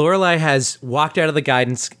Lorelai has walked out of the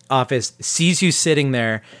guidance office, sees you sitting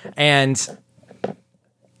there, and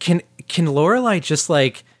can Lorelai just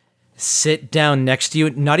like sit down next to you,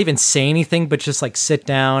 not even say anything, but just like sit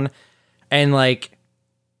down and like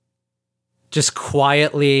just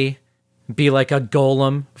quietly be like a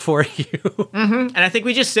golem for you? Mm-hmm. And I think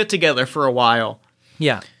we just sit together for a while.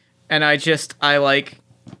 Yeah. And I think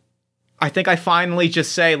I finally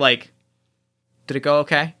just say, like, did it go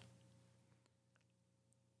okay?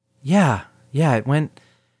 Yeah. Yeah, it went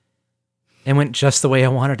just the way I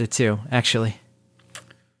wanted it to, actually.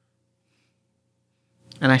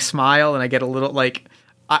 And I smile and I get a little, like,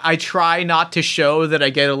 I try not to show that I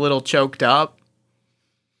get a little choked up.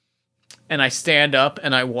 And I stand up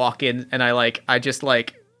and I walk in and I just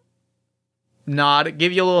nod,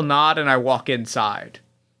 give you a little nod, and I walk inside.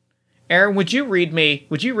 Aaron, would you read me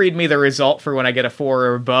the result for when I get a 4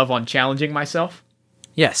 or above on challenging myself?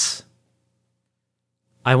 Yes.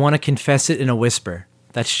 I want to confess it in a whisper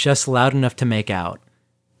that's just loud enough to make out.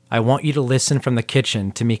 I want you to listen from the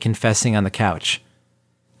kitchen to me confessing on the couch.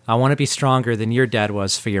 I want to be stronger than your dad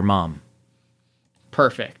was for your mom.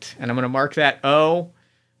 Perfect. And I'm going to mark that O.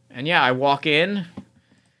 And yeah, I walk in.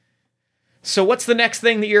 So what's the next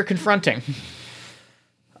thing that you're confronting?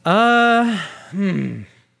 I've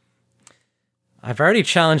already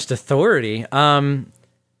challenged authority.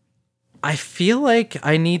 I feel like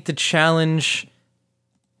I need to challenge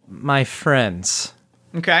my friends.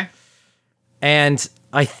 Okay. And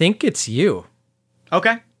I think it's you.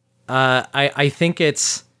 Okay. I think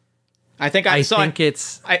it's...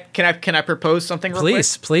 Can I propose something real quick?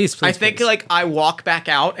 Please. I think like I walk back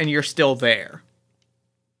out and you're still there.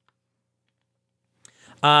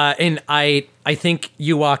 And I think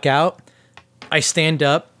you walk out. I stand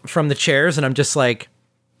up from the chairs and I'm just like,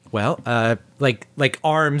 well, like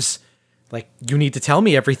arms, like, you need to tell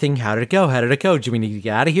me everything. How did it go? How did it go? Do we need to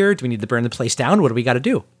get out of here? Do we need to burn the place down? What do we got to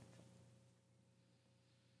do?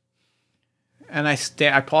 And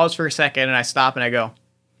I pause for a second and I stop and I go,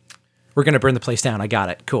 we're going to burn the place down. I got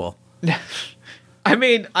it. Cool. I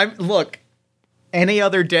mean, look, any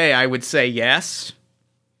other day I would say yes.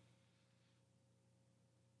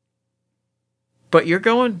 But you're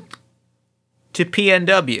going to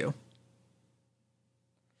PNW.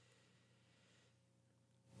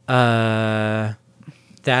 That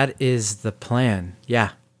is the plan.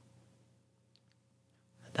 Yeah.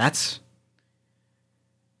 That's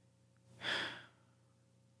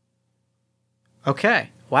okay.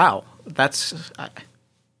 Wow. That's,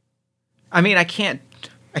 I mean, I can't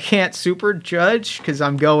super judge because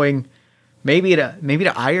I'm going maybe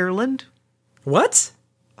to Ireland. What?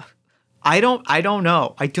 I don't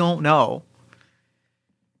know. I don't know.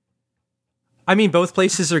 I mean, both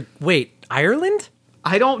places are, wait, Ireland?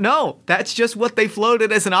 I don't know. That's just what they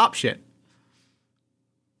floated as an option.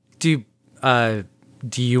 Do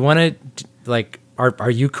you want to, like,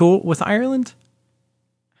 are you cool with Ireland?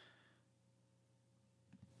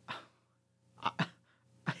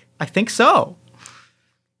 I think so.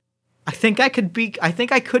 I think I could be.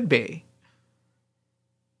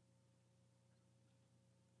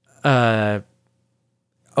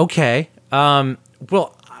 Okay.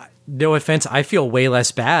 Well, no offense. I feel way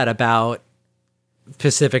less bad about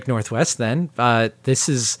Pacific Northwest then. I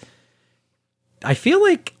feel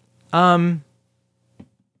like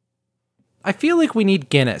we need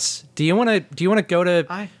Guinness. Do you want to go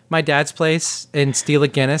to my dad's place and steal a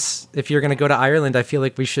Guinness? If you're going to go to Ireland, I feel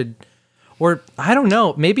like we should, or I don't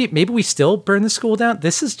know, maybe we still burn the school down.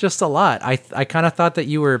 This is just a lot. I kind of thought that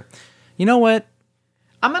you were, you know what?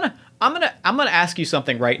 I'm going to ask you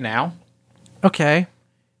something right now. Okay.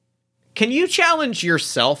 Can you challenge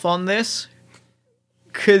yourself on this?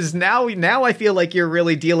 Cuz now I feel like you're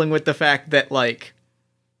really dealing with the fact that, like,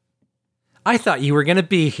 I thought you were going to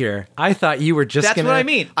be here. I thought you were just going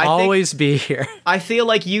to always be here. I feel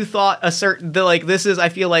like you thought I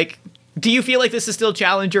feel like, do you feel like this is still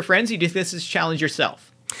challenge your friends? Or do you think this is challenge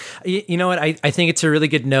yourself? You know what? I think it's a really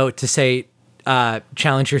good note to say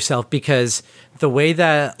challenge yourself, because the way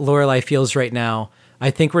that Lorelai feels right now,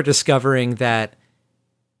 I think we're discovering that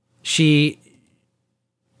she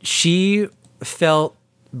felt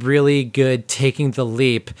really good taking the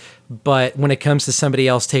leap, but when it comes to somebody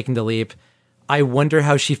else taking the leap, I wonder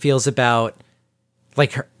how she feels about,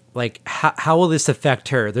 like, her, like how will this affect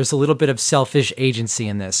her? There's a little bit of selfish agency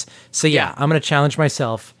in this. So yeah. I'm going to challenge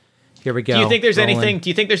myself. Here we go. Do you think there's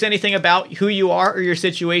anything about who you are or your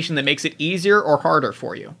situation that makes it easier or harder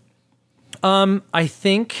for you? I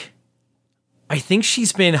think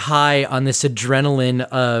she's been high on this adrenaline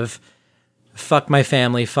of fuck my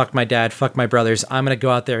family, fuck my dad, fuck my brothers. I'm going to go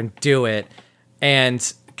out there and do it.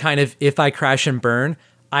 And kind of, if I crash and burn,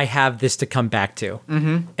 I have this to come back to.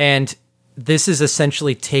 Mm-hmm. And this is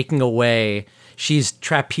essentially taking away. she's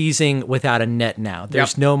trapezing without a net now.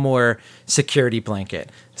 There's no more security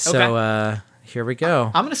blanket. So here we go.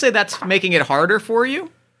 I'm going to say that's making it harder for you.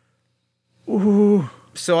 Ooh.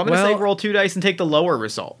 So I'm going to say roll 2 dice and take the lower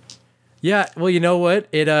result. Yeah, well, you know what?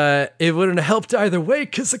 It wouldn't have helped either way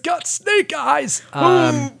because I got snake eyes.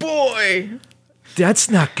 Oh boy, that's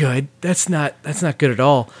not good. That's not good at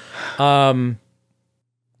all.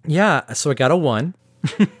 Yeah, so I got a 1.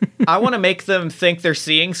 I want to make them think they're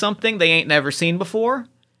seeing something they ain't never seen before,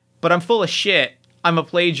 but I'm full of shit. I'm a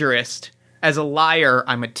plagiarist. As a liar,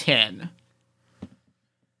 I'm a 10.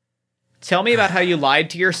 Tell me about how you lied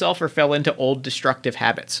to yourself or fell into old destructive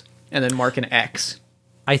habits, and then mark an X.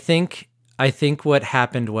 I think what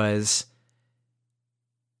happened was,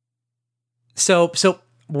 so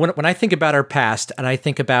when I think about our past and I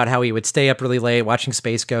think about how we would stay up really late watching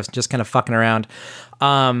Space Ghost and just kind of fucking around,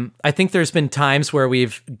 I think there's been times where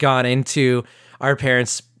we've gone into our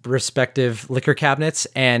parents' respective liquor cabinets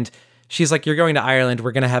and she's like, you're going to Ireland,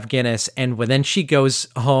 we're going to have Guinness. And then she goes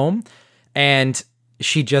home and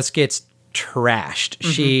she just gets trashed.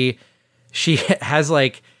 Mm-hmm. She has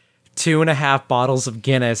like 2.5 bottles of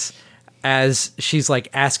Guinness as she's like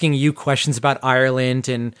asking you questions about Ireland,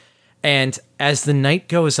 and as the night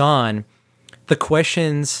goes on, the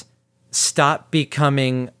questions stop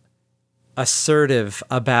becoming assertive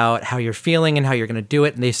about how you're feeling and how you're going to do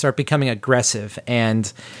it, and they start becoming aggressive.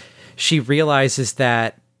 And she realizes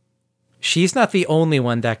that she's not the only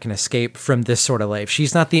one that can escape from this sort of life.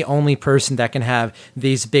 She's not the only person that can have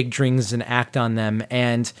these big dreams and act on them.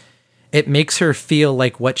 And it makes her feel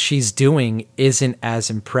like what she's doing isn't as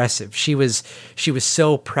impressive. She was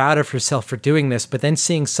so proud of herself for doing this, but then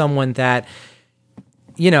seeing someone that,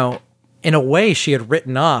 in a way she had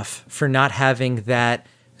written off for not having that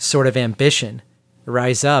sort of ambition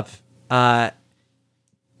rise up,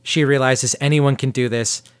 she realizes anyone can do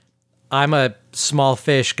this. I'm a small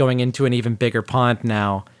fish going into an even bigger pond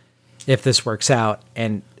now if this works out,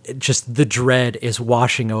 and just the dread is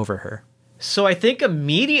washing over her. So I think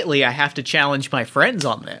immediately I have to challenge my friends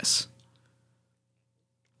on this.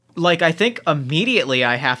 Like, I think immediately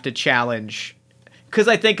I have to challenge... Because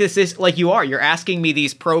I think this is, like, you're asking me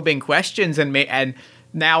these probing questions, and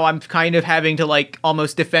now I'm kind of having to, like,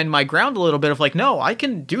 almost defend my ground a little bit of, like, no, I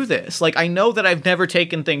can do this. Like, I know that I've never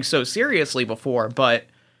taken things so seriously before, but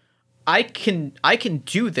I can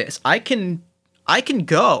do this. I can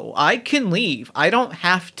go. I can leave. I don't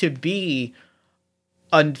have to be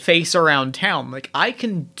a face around town. Like, I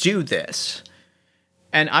can do this.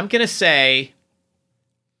 And I'm going to say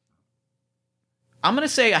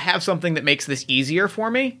I have something that makes this easier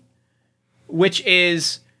for me, which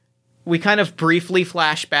is we kind of briefly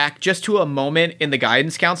flash back just to a moment in the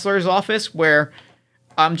guidance counselor's office where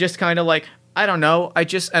I'm just kind of like, I don't know. I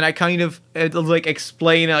kind of like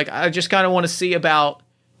explain, like, I just kind of want to see about,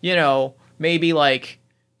 maybe like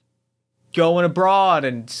going abroad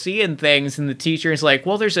and seeing things. And the teacher is like,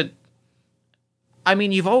 well,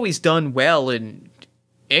 you've always done well in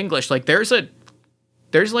English. Like, there's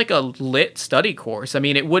like a lit study course. I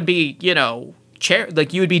mean, it would be,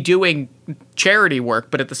 like you would be doing charity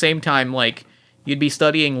work, but at the same time, like, you'd be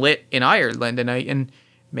studying lit in Ireland, and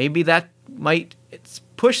maybe that might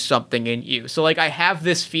push something in you. So, like, I have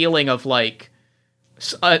this feeling of, like,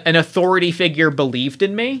 an authority figure believed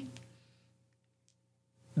in me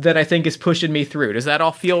that I think is pushing me through. Does that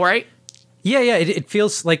all feel right? Yeah. It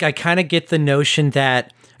feels like I kind of get the notion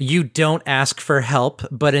that you don't ask for help,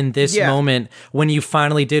 but in this moment, when you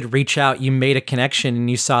finally did reach out, you made a connection and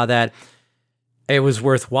you saw that it was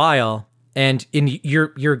worthwhile, and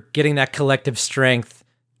you're getting that collective strength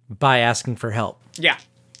by asking for help. Yeah.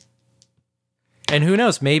 And who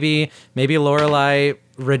knows, maybe Lorelai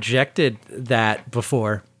rejected that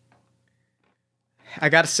before. I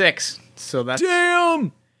got a 6, so that's...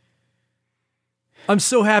 Damn! I'm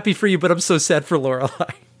so happy for you, but I'm so sad for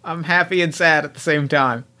Lorelai. I'm happy and sad at the same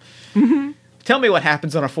time. Mm-hmm. Tell me what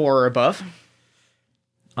happens on a 4 or above.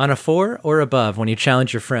 On a 4 or above when you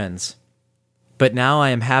challenge your friends. But now I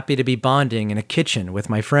am happy to be bonding in a kitchen with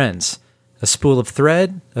my friends. A spool of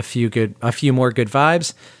thread, a few more good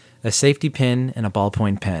vibes, a safety pin, and a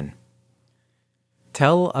ballpoint pen.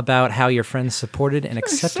 Tell about how your friends supported and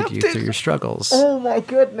accepted you through your struggles. Oh my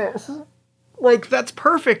goodness. Like, that's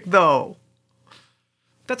perfect, though.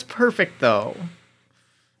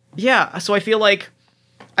 Yeah, so I feel like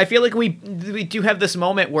we do have this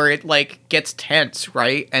moment where it, like, gets tense,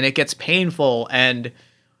 right? And it gets painful, and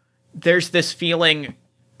there's this feeling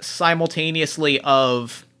simultaneously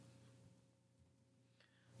of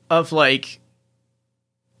like,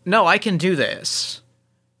 no, I can do this.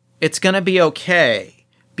 It's gonna be okay.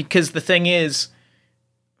 Because the thing is,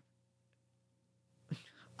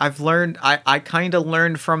 I kind of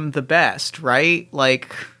learned from the best, right?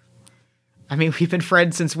 Like, I mean, we've been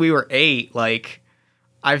friends since we were 8. Like,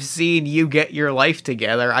 I've seen you get your life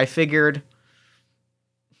together. I figured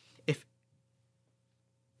if,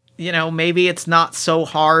 maybe it's not so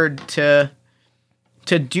hard to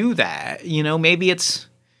do that. Maybe it's,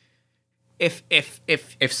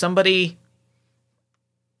 if somebody,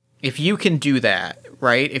 if you can do that,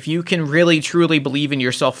 right? If you can really truly believe in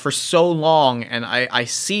yourself for so long, and I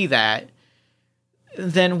see that,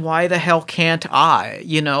 then why the hell can't I?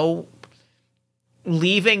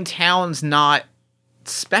 Leaving town's not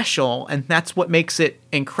special, and that's what makes it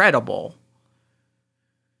incredible.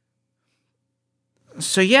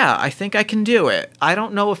 So yeah, I think I can do it. I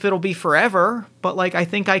don't know if it'll be forever, but like, I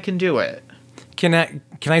think I can do it. Can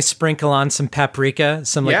I sprinkle on some paprika,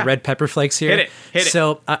 some red pepper flakes here? Hit it.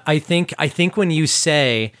 So I think when you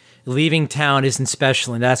say leaving town isn't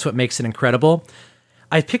special and that's what makes it incredible,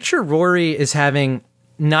 I picture Rory as having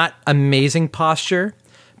not amazing posture,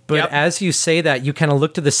 but as you say that, you kind of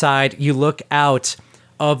look to the side, you look out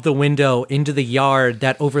of the window into the yard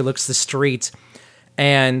that overlooks the street,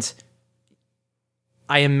 and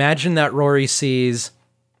I imagine that Rory sees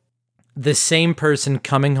the same person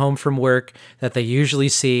coming home from work that they usually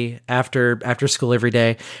see after school every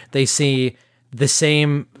day. They see the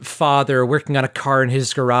same father working on a car in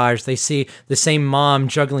his garage. They see the same mom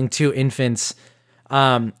juggling 2 infants,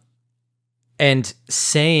 and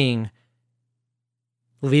saying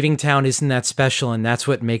leaving town isn't that special and that's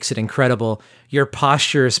what makes it incredible. Your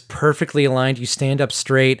posture is perfectly aligned. You stand up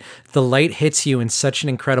straight. The light hits you in such an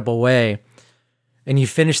incredible way. And you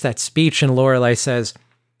finish that speech and Lorelai says,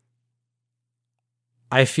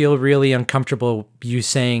 I feel really uncomfortable you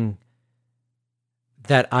saying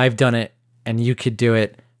that I've done it and you could do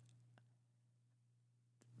it.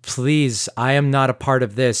 Please, I am not a part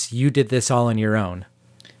of this. You did this all on your own.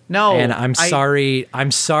 No. And I'm sorry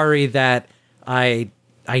that I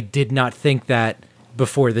did not think that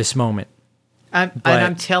before this moment.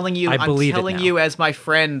 I'm telling you, as my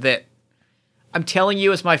friend that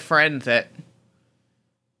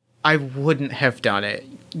I wouldn't have done it.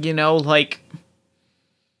 Like,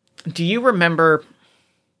 do you remember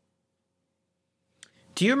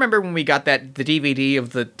when we got the DVD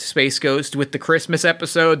of the Space Ghost with the Christmas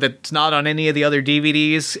episode that's not on any of the other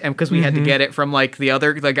DVDs, and because we had to get it from like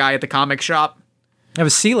the guy at the comic shop? It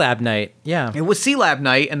was C-Lab night. Yeah. It was C-Lab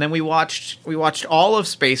night, and then we watched all of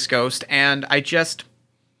Space Ghost, and I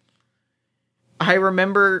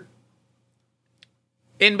remember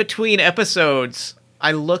in between episodes,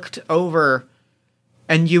 I looked over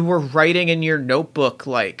and you were writing in your notebook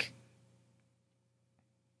like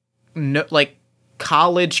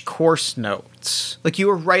college course notes. Like, you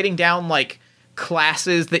were writing down like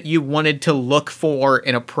classes that you wanted to look for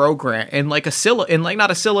in a program, in like not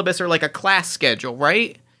a syllabus or like a class schedule,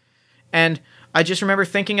 right? And I just remember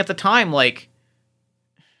thinking at the time, like,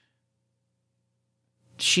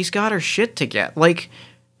 she's got her shit together. Like,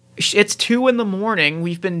 it's 2 a.m.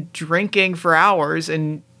 We've been drinking for hours,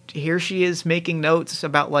 and here she is making notes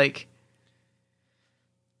about, like,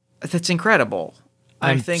 that's incredible.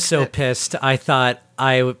 I'm so pissed. I thought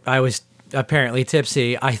I was apparently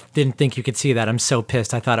tipsy. I didn't think you could see that. I'm so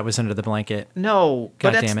pissed. I thought it was under the blanket. No,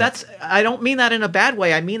 but that's I don't mean that in a bad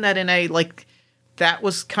way. I mean that in a, like, that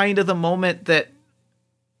was kind of the moment that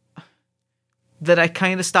I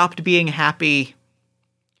kind of stopped being happy.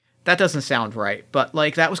 That doesn't sound right, but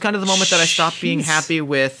like, that was kind of the moment that I stopped being happy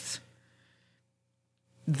with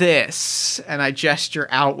this, and I gesture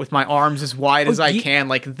out with my arms as wide as I can,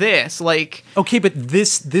 like this, like. Okay, but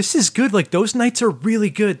this is good. Like, those nights are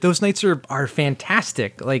really good. Those nights are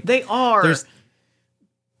fantastic. Like, they are.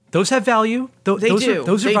 Those have value. Those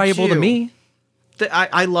are valuable to me.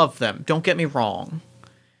 I love them. Don't get me wrong.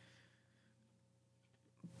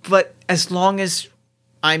 But as long as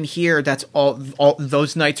I'm here, that's all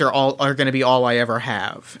those nights are going to be all I ever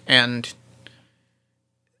have. And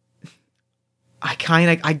I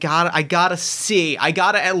gotta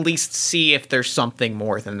at least see if there's something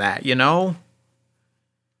more than that, you know?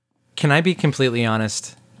 Can I be completely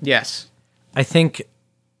honest? Yes. I think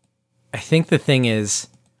the thing is,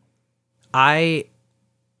 like,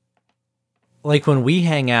 when we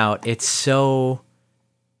hang out, it's so,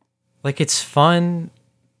 like, it's fun,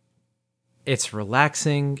 it's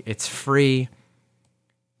relaxing, it's free.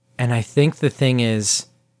 And I think the thing is,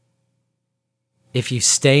 if you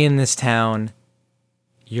stay in this town,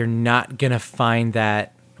 you're not going to find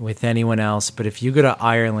that with anyone else. But if you go to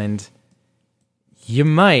Ireland, you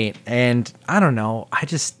might. And I don't know.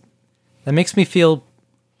 that makes me feel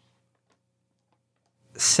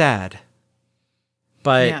sad.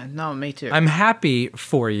 But Yeah, no, me too. I'm happy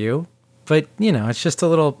for you. But, it's just a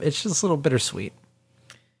little bittersweet.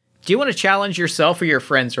 Do you want to challenge yourself or your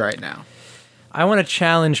friends right now? I want to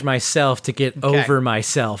challenge myself to get over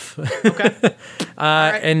myself. Okay.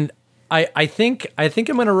 Right. And I think I'm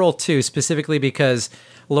going to roll 2 specifically because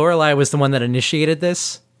Lorelai was the one that initiated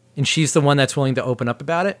this, and she's the one that's willing to open up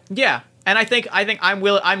about it. Yeah, and I think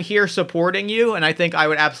I'm here supporting you, and I think I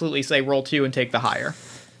would absolutely say roll 2 and take the higher.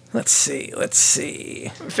 Let's see.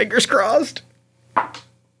 Fingers crossed.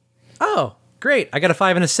 Oh, great. I got a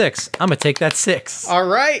 5 and a 6. I'm going to take that 6. All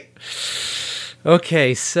right.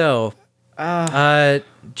 Okay, so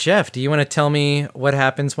Jeff, do you want to tell me what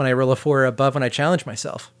happens when I roll a 4 or above when I challenge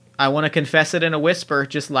myself? I want to confess it in a whisper,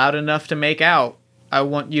 just loud enough to make out. I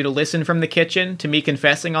want you to listen from the kitchen to me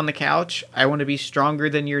confessing on the couch. I want to be stronger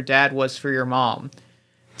than your dad was for your mom.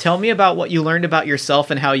 Tell me about what you learned about yourself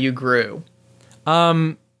and how you grew.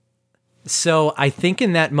 So I think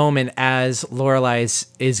in that moment, as Lorelai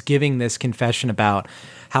is giving this confession about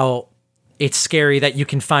how it's scary that you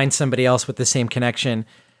can find somebody else with the same connection,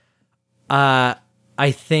 I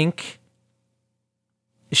think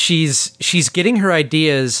she's getting her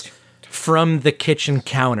ideas from the kitchen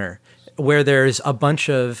counter, where there's a bunch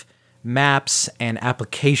of maps and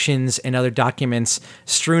applications and other documents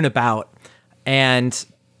strewn about, and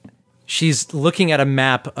she's looking at a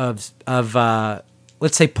map of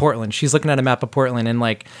let's say Portland. She's looking at a map of Portland, and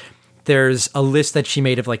like there's a list that she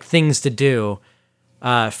made of like things to do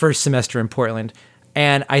first semester in Portland.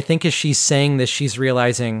 And I think as she's saying this, she's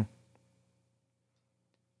realizing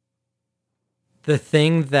the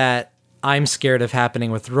thing that I'm scared of happening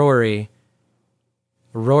with Rory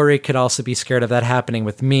could also be scared of that happening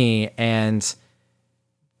with me. And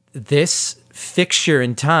this fixture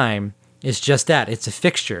in time is just that. It's a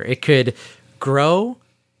fixture. It could grow,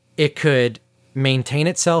 it could maintain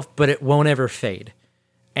itself, but it won't ever fade.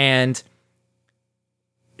 And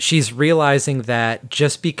she's realizing that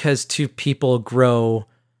just because two people grow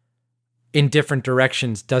in different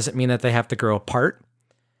directions doesn't mean that they have to grow apart.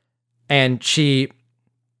 And she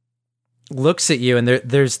looks at you, and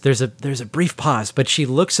there's a brief pause, but she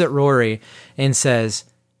looks at Rory and says,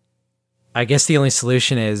 I guess the only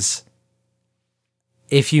solution is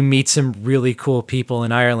if you meet some really cool people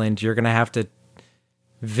in Ireland, you're going to have to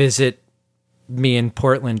visit me in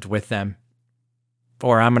Portland with them.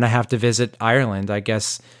 Or I'm going to have to visit Ireland. I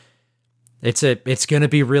guess it's going to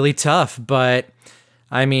be really tough, but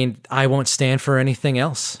I mean, I won't stand for anything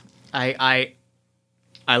else.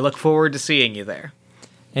 I look forward to seeing you there.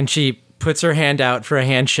 And she puts her hand out for a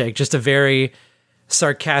handshake, just a very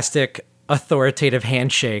sarcastic, authoritative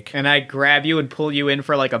handshake. And I grab you and pull you in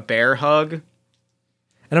for like a bear hug. And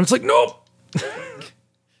I'm just like, nope.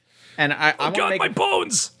 And I oh God, my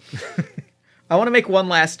bones. I want to make one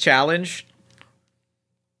last challenge.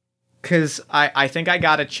 Because I think I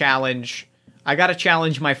gotta challenge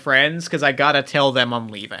my friends, because I gotta tell them I'm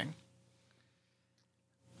leaving.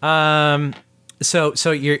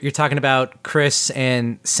 So you're talking about Chris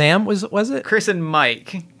and Sam, was it? Chris and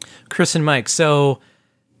Mike. Chris and Mike. So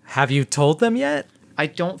have you told them yet? I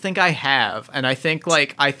don't think I have. And I think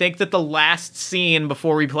that the last scene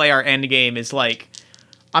before we play our end game is like,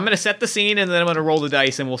 I'm going to set the scene and then I'm going to roll the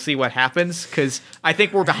dice and we'll see what happens. Because I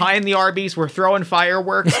think we're behind the Arby's, we're throwing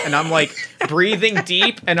fireworks, and I'm like breathing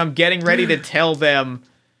deep and I'm getting ready to tell them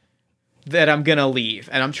that I'm going to leave.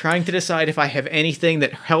 And I'm trying to decide if I have anything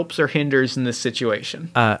that helps or hinders in this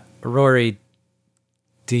situation. Rory,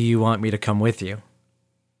 do you want me to come with you?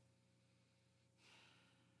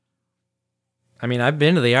 I mean, I've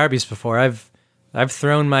been to the Arby's before. I've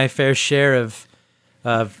thrown my fair share of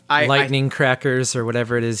lightning crackers or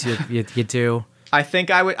whatever it is you do. I think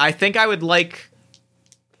I would like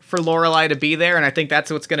for Lorelai to be there, and I think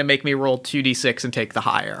that's what's going to make me roll 2d6 and take the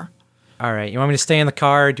higher. All right. You want me to stay in the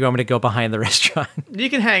car, or do you want me to go behind the restaurant? You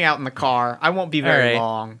can hang out in the car. I won't be very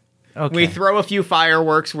long. Okay. We throw a few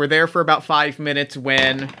fireworks. We're there for about 5 minutes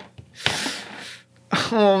when...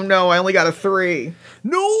 Oh no, I only got a 3.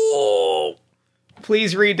 No!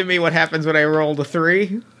 Please read to me what happens when I roll a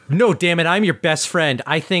 3. No, damn it, I'm your best friend.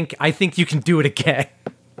 I think you can do it again.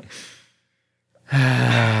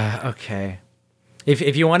 Okay.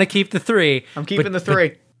 If you want to keep the 3. I'm keeping the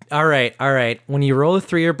 3. All right. When you roll a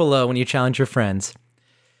 3 or below, when you challenge your friends,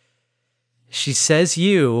 she says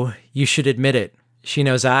you should admit it. She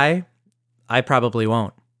knows I probably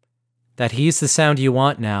won't. That he's the sound you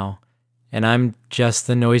want now, and I'm just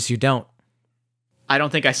the noise you don't. I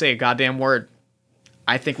don't think I say a goddamn word.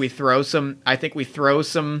 I think we throw some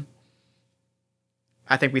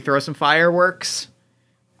fireworks.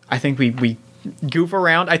 I think we goof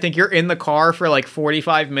around. I think you're in the car for like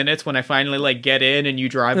 45 minutes when I finally like get in and you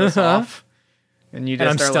drive us off. And you just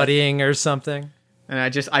and I'm are studying like, or something. and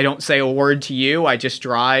I don't say a word to you. I just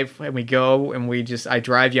drive and we go and I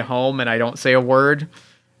drive you home and I don't say a word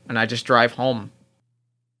and I just drive home.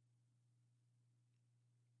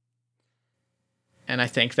 And I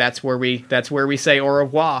think that's where we say au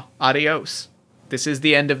revoir, adios. This is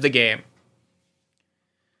the end of the game.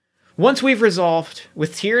 Once we've resolved,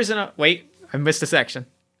 with tears in wait, I missed a section.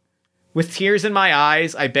 With tears in my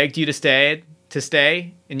eyes, I begged you to stay,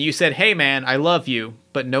 and you said, "Hey man, I love you,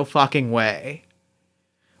 but no fucking way."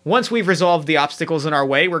 Once we've resolved the obstacles in our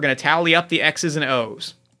way, we're going to tally up the X's and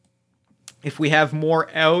O's. If we have more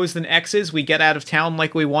O's than X's, we get out of town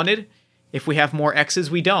like we wanted. If we have more X's,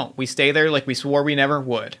 we don't. We stay there like we swore we never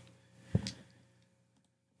would.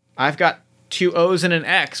 I've got 2 O's and an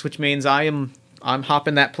X, which means I'm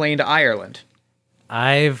hopping that plane to Ireland.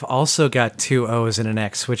 I've also got 2 O's and an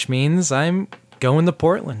X, which means I'm going to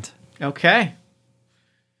Portland. Okay.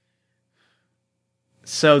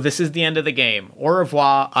 So this is the end of the game. Au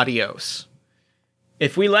revoir, adios.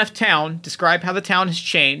 If we left town, describe how the town has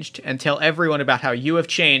changed and tell everyone about how you have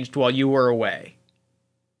changed while you were away.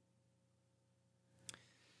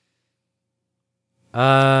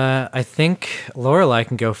 I think Lorelai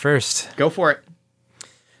can go first. Go for it.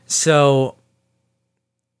 So,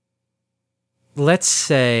 let's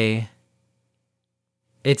say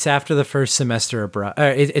it's after the first semester abroad.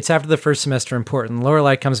 It's after the first semester in Portland.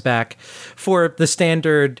 Lorelai comes back for the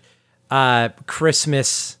standard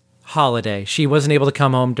Christmas holiday. She wasn't able to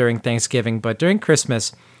come home during Thanksgiving, but during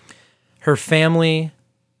Christmas, her family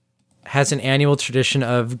has an annual tradition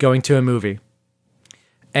of going to a movie.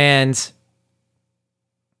 And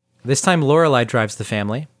this time Lorelai drives the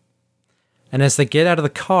family. And as they get out of the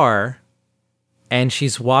car and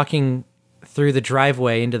she's walking through the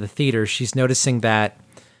driveway into the theater, she's noticing that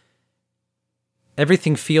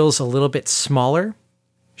everything feels a little bit smaller.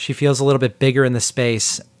 She feels a little bit bigger in the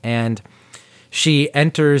space, and she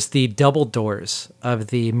enters the double doors of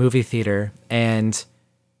the movie theater, and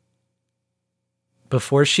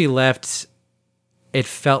before she left, it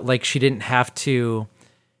felt like she didn't have to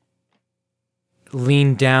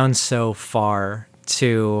lean down so far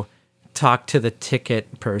to talk to the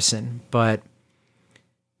ticket person, but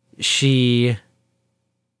she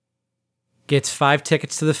gets 5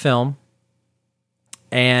 tickets to the film,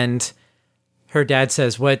 and her dad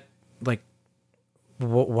says, why'd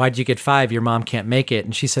you get 5? Your mom can't make it.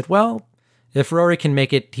 And she said, well, if Rory can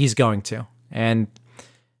make it, he's going to. And,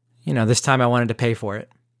 this time I wanted to pay for it.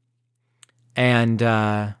 And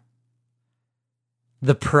the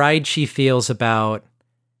pride she feels about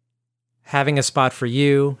having a spot for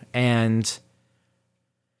you and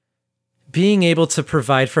being able to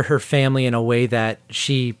provide for her family in a way that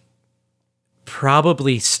she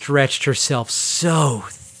probably stretched herself so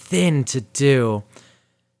thin to do,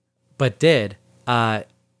 but did,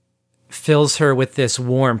 fills her with this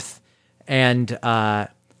warmth. And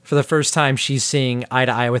for the first time, she's seeing eye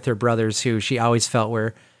to eye with her brothers, who she always felt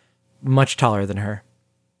were much taller than her.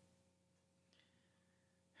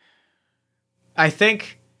 I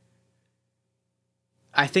think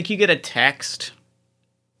you get a text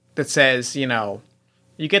that says, you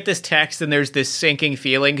get this text and there's this sinking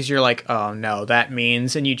feeling because you're like, oh no, that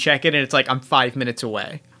means, and you check it and it's like, I'm 5 minutes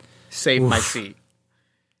away. Save my seat.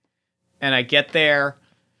 And I get there.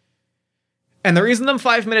 And the reason I'm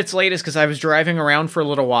 5 minutes late is because I was driving around for a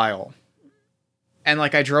little while. And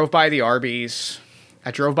I drove by the Arby's.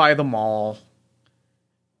 I drove by the mall.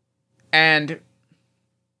 And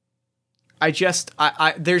I just,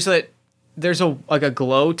 there's a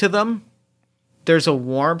glow to them. There's a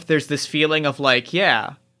warmth. There's this feeling of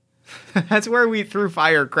yeah, that's where we threw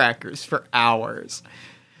firecrackers for hours.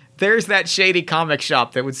 There's that shady comic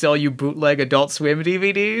shop that would sell you bootleg Adult Swim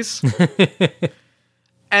DVDs.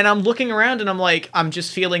 And I'm looking around and I'm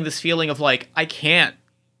just feeling this feeling of I can't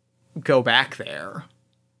go back there.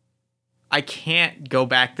 I can't go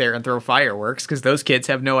back there and throw fireworks because those kids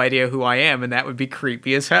have no idea who I am and that would be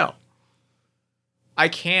creepy as hell. I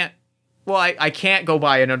can't go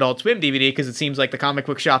buy an Adult Swim DVD because it seems like the comic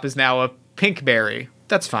book shop is now a Pinkberry.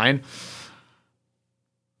 That's fine.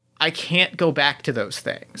 I can't go back to those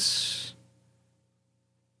things.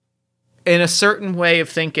 In a certain way of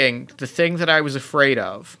thinking, the thing that I was afraid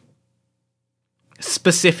of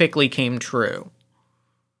specifically came true.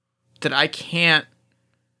 That I can't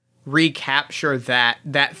recapture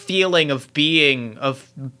that feeling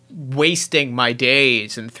of wasting my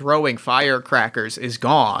days and throwing firecrackers is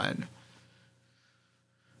gone.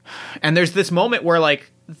 And there's this moment where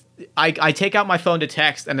I take out my phone to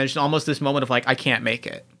text and there's almost this moment of I can't make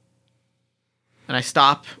it. and I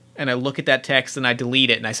stop and I look at that text and I delete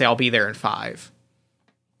it and I say I'll be there in 5.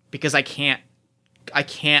 Because I can't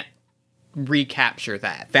recapture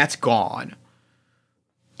that. That's gone.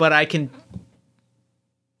 But I can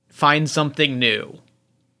find something new.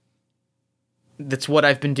 That's what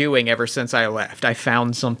I've been doing ever since I left. I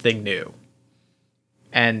found something new.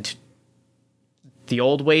 And the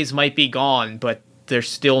old ways might be gone, but there's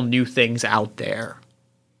still new things out there.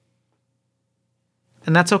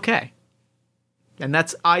 And that's okay. And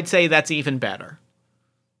I'd say that's even better.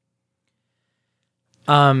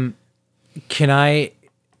 Can I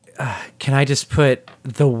just put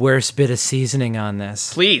the worst bit of seasoning on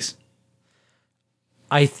this? Please.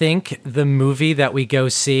 I think the movie that we go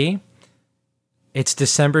see, it's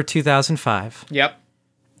December 2005. Yep.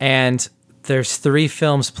 And there's 3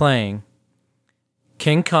 films playing.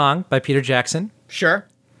 King Kong by Peter Jackson. Sure.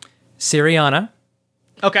 Syriana.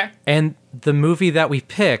 Okay. And the movie that we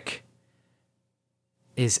pick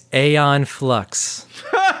is Aeon Flux.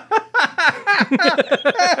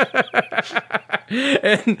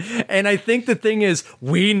 and I think the thing is,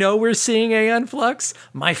 we know we're seeing Aeon Flux.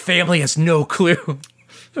 My family has no clue.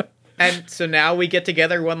 And so now we get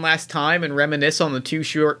together one last time and reminisce on the 2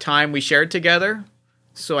 short time we shared together.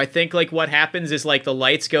 So I think like what happens is like the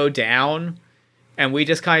lights go down and we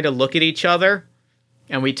just kind of look at each other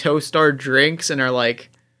and we toast our drinks and are like,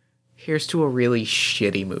 here's to a really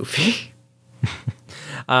shitty movie.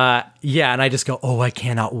 Yeah, and I just go, oh, I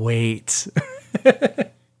cannot wait.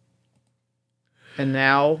 And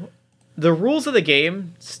now the rules of the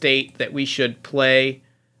game state that we should play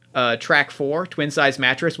track 4, Twin Size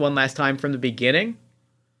Mattress, one last time from the beginning.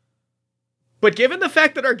 But given the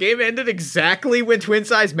fact that our game ended exactly when Twin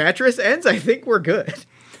Size Mattress ends, I think we're good.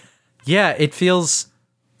 Yeah, it feels...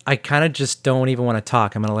 I kind of just don't even want to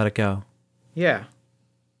talk. I'm going to let it go. Yeah.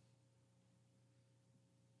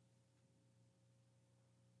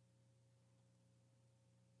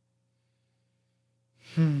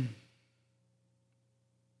 And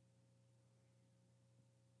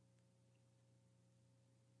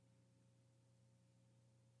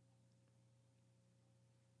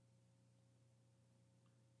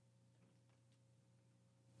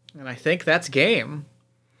I think that's game.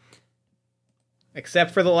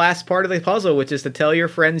 Except for the last part of the puzzle, which is to tell your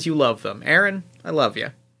friends you love them. Aaron, I love you.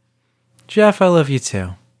 Jeff, I love you too.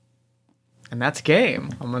 And that's game.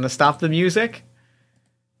 I'm going to stop the music.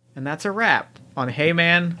 And that's a wrap on Hey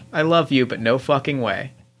Man, I Love You, but no fucking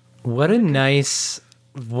way. What a nice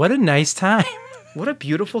time. What a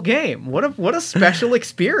beautiful game. What a special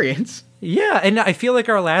experience. Yeah, and I feel like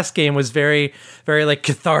our last game was very, very like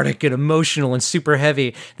cathartic and emotional and super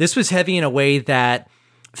heavy. This was heavy in a way that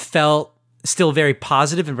felt still very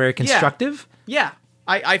positive and very constructive. Yeah.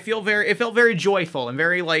 I feel it felt very joyful and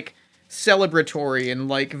very like celebratory and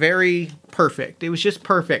like very perfect. It was just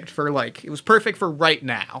perfect for like, it was perfect for right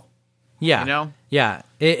now. Yeah. You know? Yeah.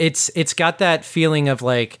 It's got that feeling of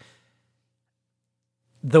like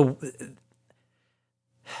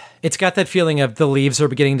it's got that feeling of the leaves are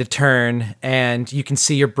beginning to turn and you can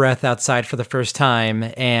see your breath outside for the first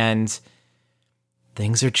time and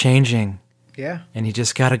things are changing. Yeah. And you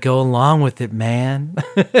just got to go along with it, man.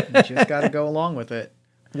 You just got to go along with it.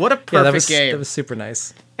 What a perfect game. That was super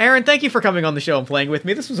nice. Aaron, thank you for coming on the show and playing with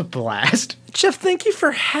me. This was a blast. Jeff, thank you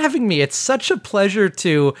for having me. It's such a pleasure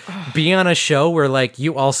to be on a show where like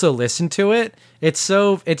you also listen to it. It's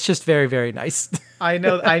just very, very nice. I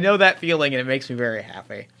know that feeling and it makes me very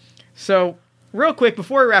happy. So, real quick,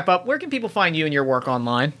 before we wrap up, where can people find you and your work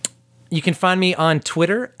online? You can find me on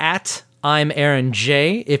Twitter at I'm Aaron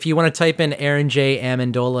J. If you want to type in Aaron J.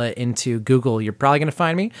 Amendola into Google, you're probably going to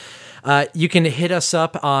find me. You can hit us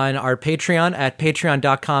up on our Patreon at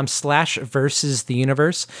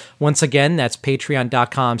patreon.com/versustheuniverse. Once again, that's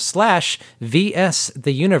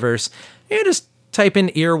patreon.com/VSTheuniverse. You just type in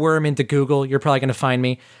earworm into Google. You're probably going to find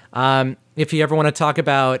me. If you ever want to talk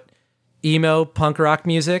about emo, punk rock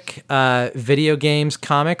music, video games,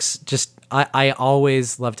 comics, I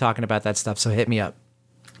always love talking about that stuff, so hit me up.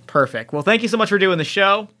 Perfect. Well, thank you so much for doing the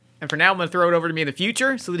show. And for now, I'm going to throw it over to me in the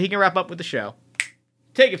future so that he can wrap up with the show.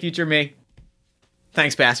 Take it, future me.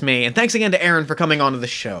 Thanks, past me. And thanks again to Aaron for coming onto the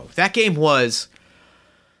show. That game was...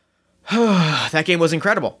 that game was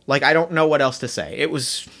incredible. Like, I don't know what else to say. It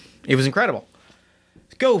was incredible.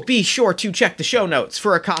 Go be sure to check the show notes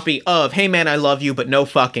for a copy of Hey Man, I Love You, but no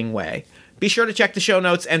fucking way. Be sure to check the show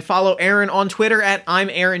notes and follow Aaron on Twitter at I'm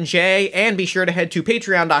Aaron J. And be sure to head to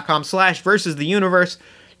patreon.com/versustheuniverse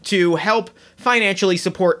to help financially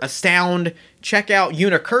support Astound. Check out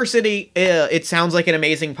Unicursity. It sounds like an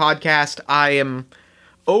amazing podcast. I am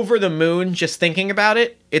over the moon just thinking about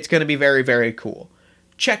it. It's going to be very, very cool.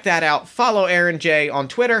 Check that out. Follow Aaron J on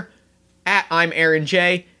Twitter, at I'm Aaron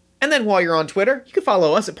J. And then while you're on Twitter, you can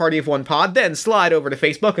follow us at Party of One Pod, then slide over to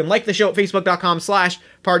Facebook and like the show at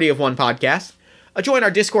facebook.com/partyofonepodcast. Join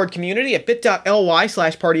our Discord community at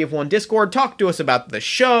bit.ly/partyofonediscord. Talk to us about the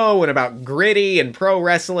show and about Gritty and pro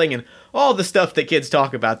wrestling and all the stuff that kids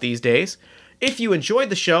talk about these days. If you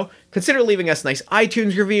enjoyed the show, consider leaving us a nice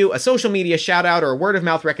iTunes review, a social media shout out, or a word of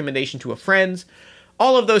mouth recommendation to a friend.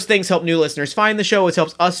 All of those things help new listeners find the show. It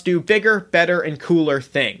helps us do bigger, better, and cooler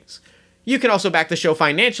things. You can also back the show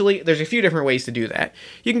financially. There's a few different ways to do that.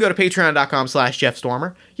 You can go to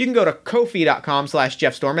patreon.com/JeffStormer. You can go to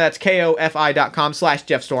kofi.com/JeffStormer. That's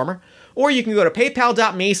kofi.com/JeffStormer. Or you can go to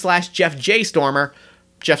paypal.me/JeffJStormer.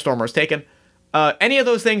 Jeff Stormer was taken. Any of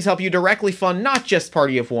those things help you directly fund not just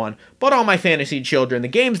Party of One, but all my fantasy children, the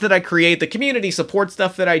games that I create, the community support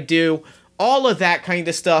stuff that I do, all of that kind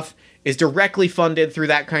of stuff is directly funded through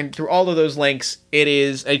all of those links. It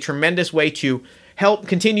is a tremendous way to help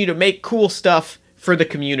continue to make cool stuff for the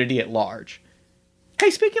community at large. Hey,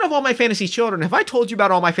 speaking of All My Fantasy Children, have I told you about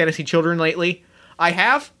All My Fantasy Children lately? I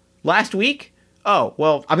have? Last week? Oh,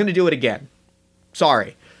 well, I'm going to do it again.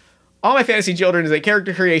 Sorry. All My Fantasy Children is a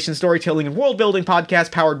character creation, storytelling, and world-building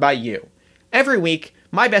podcast powered by you. Every week,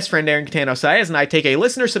 my best friend Aaron Catano-Saez and I take a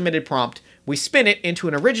listener-submitted prompt, we spin it into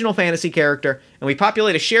an original fantasy character, and we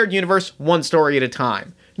populate a shared universe one story at a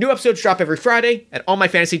time. New episodes drop every Friday at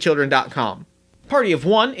allmyfantasychildren.com. Party of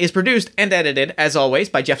One is produced and edited, as always,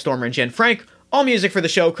 by Jeff Stormer and Jen Frank. All music for the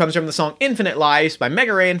show comes from the song Infinite Lives by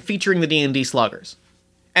Mega Ran featuring the D&D Sluggers.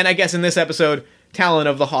 And I guess in this episode, Talon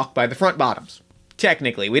of the Hawk by the Front Bottoms.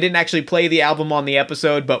 Technically, we didn't actually play the album on the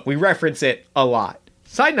episode, but we reference it a lot.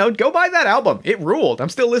 Side note, go buy that album. It ruled. I'm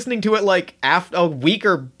still listening to it like after a week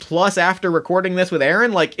or plus after recording this with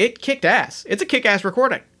Aaron. Like, it kicked ass. It's a kick-ass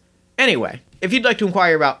recording. Anyway, if you'd like to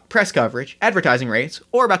inquire about press coverage, advertising rates,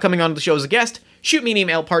 or about coming on the show as a guest, shoot me an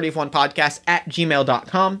email,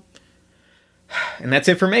 partyofonepodcast@gmail.com. And that's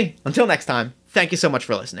it for me. Until next time, thank you so much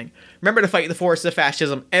for listening. Remember to fight the forces of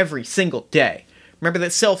fascism every single day. Remember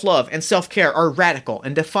that self-love and self-care are radical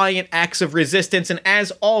and defiant acts of resistance, and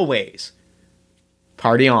as always,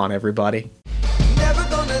 party on, everybody.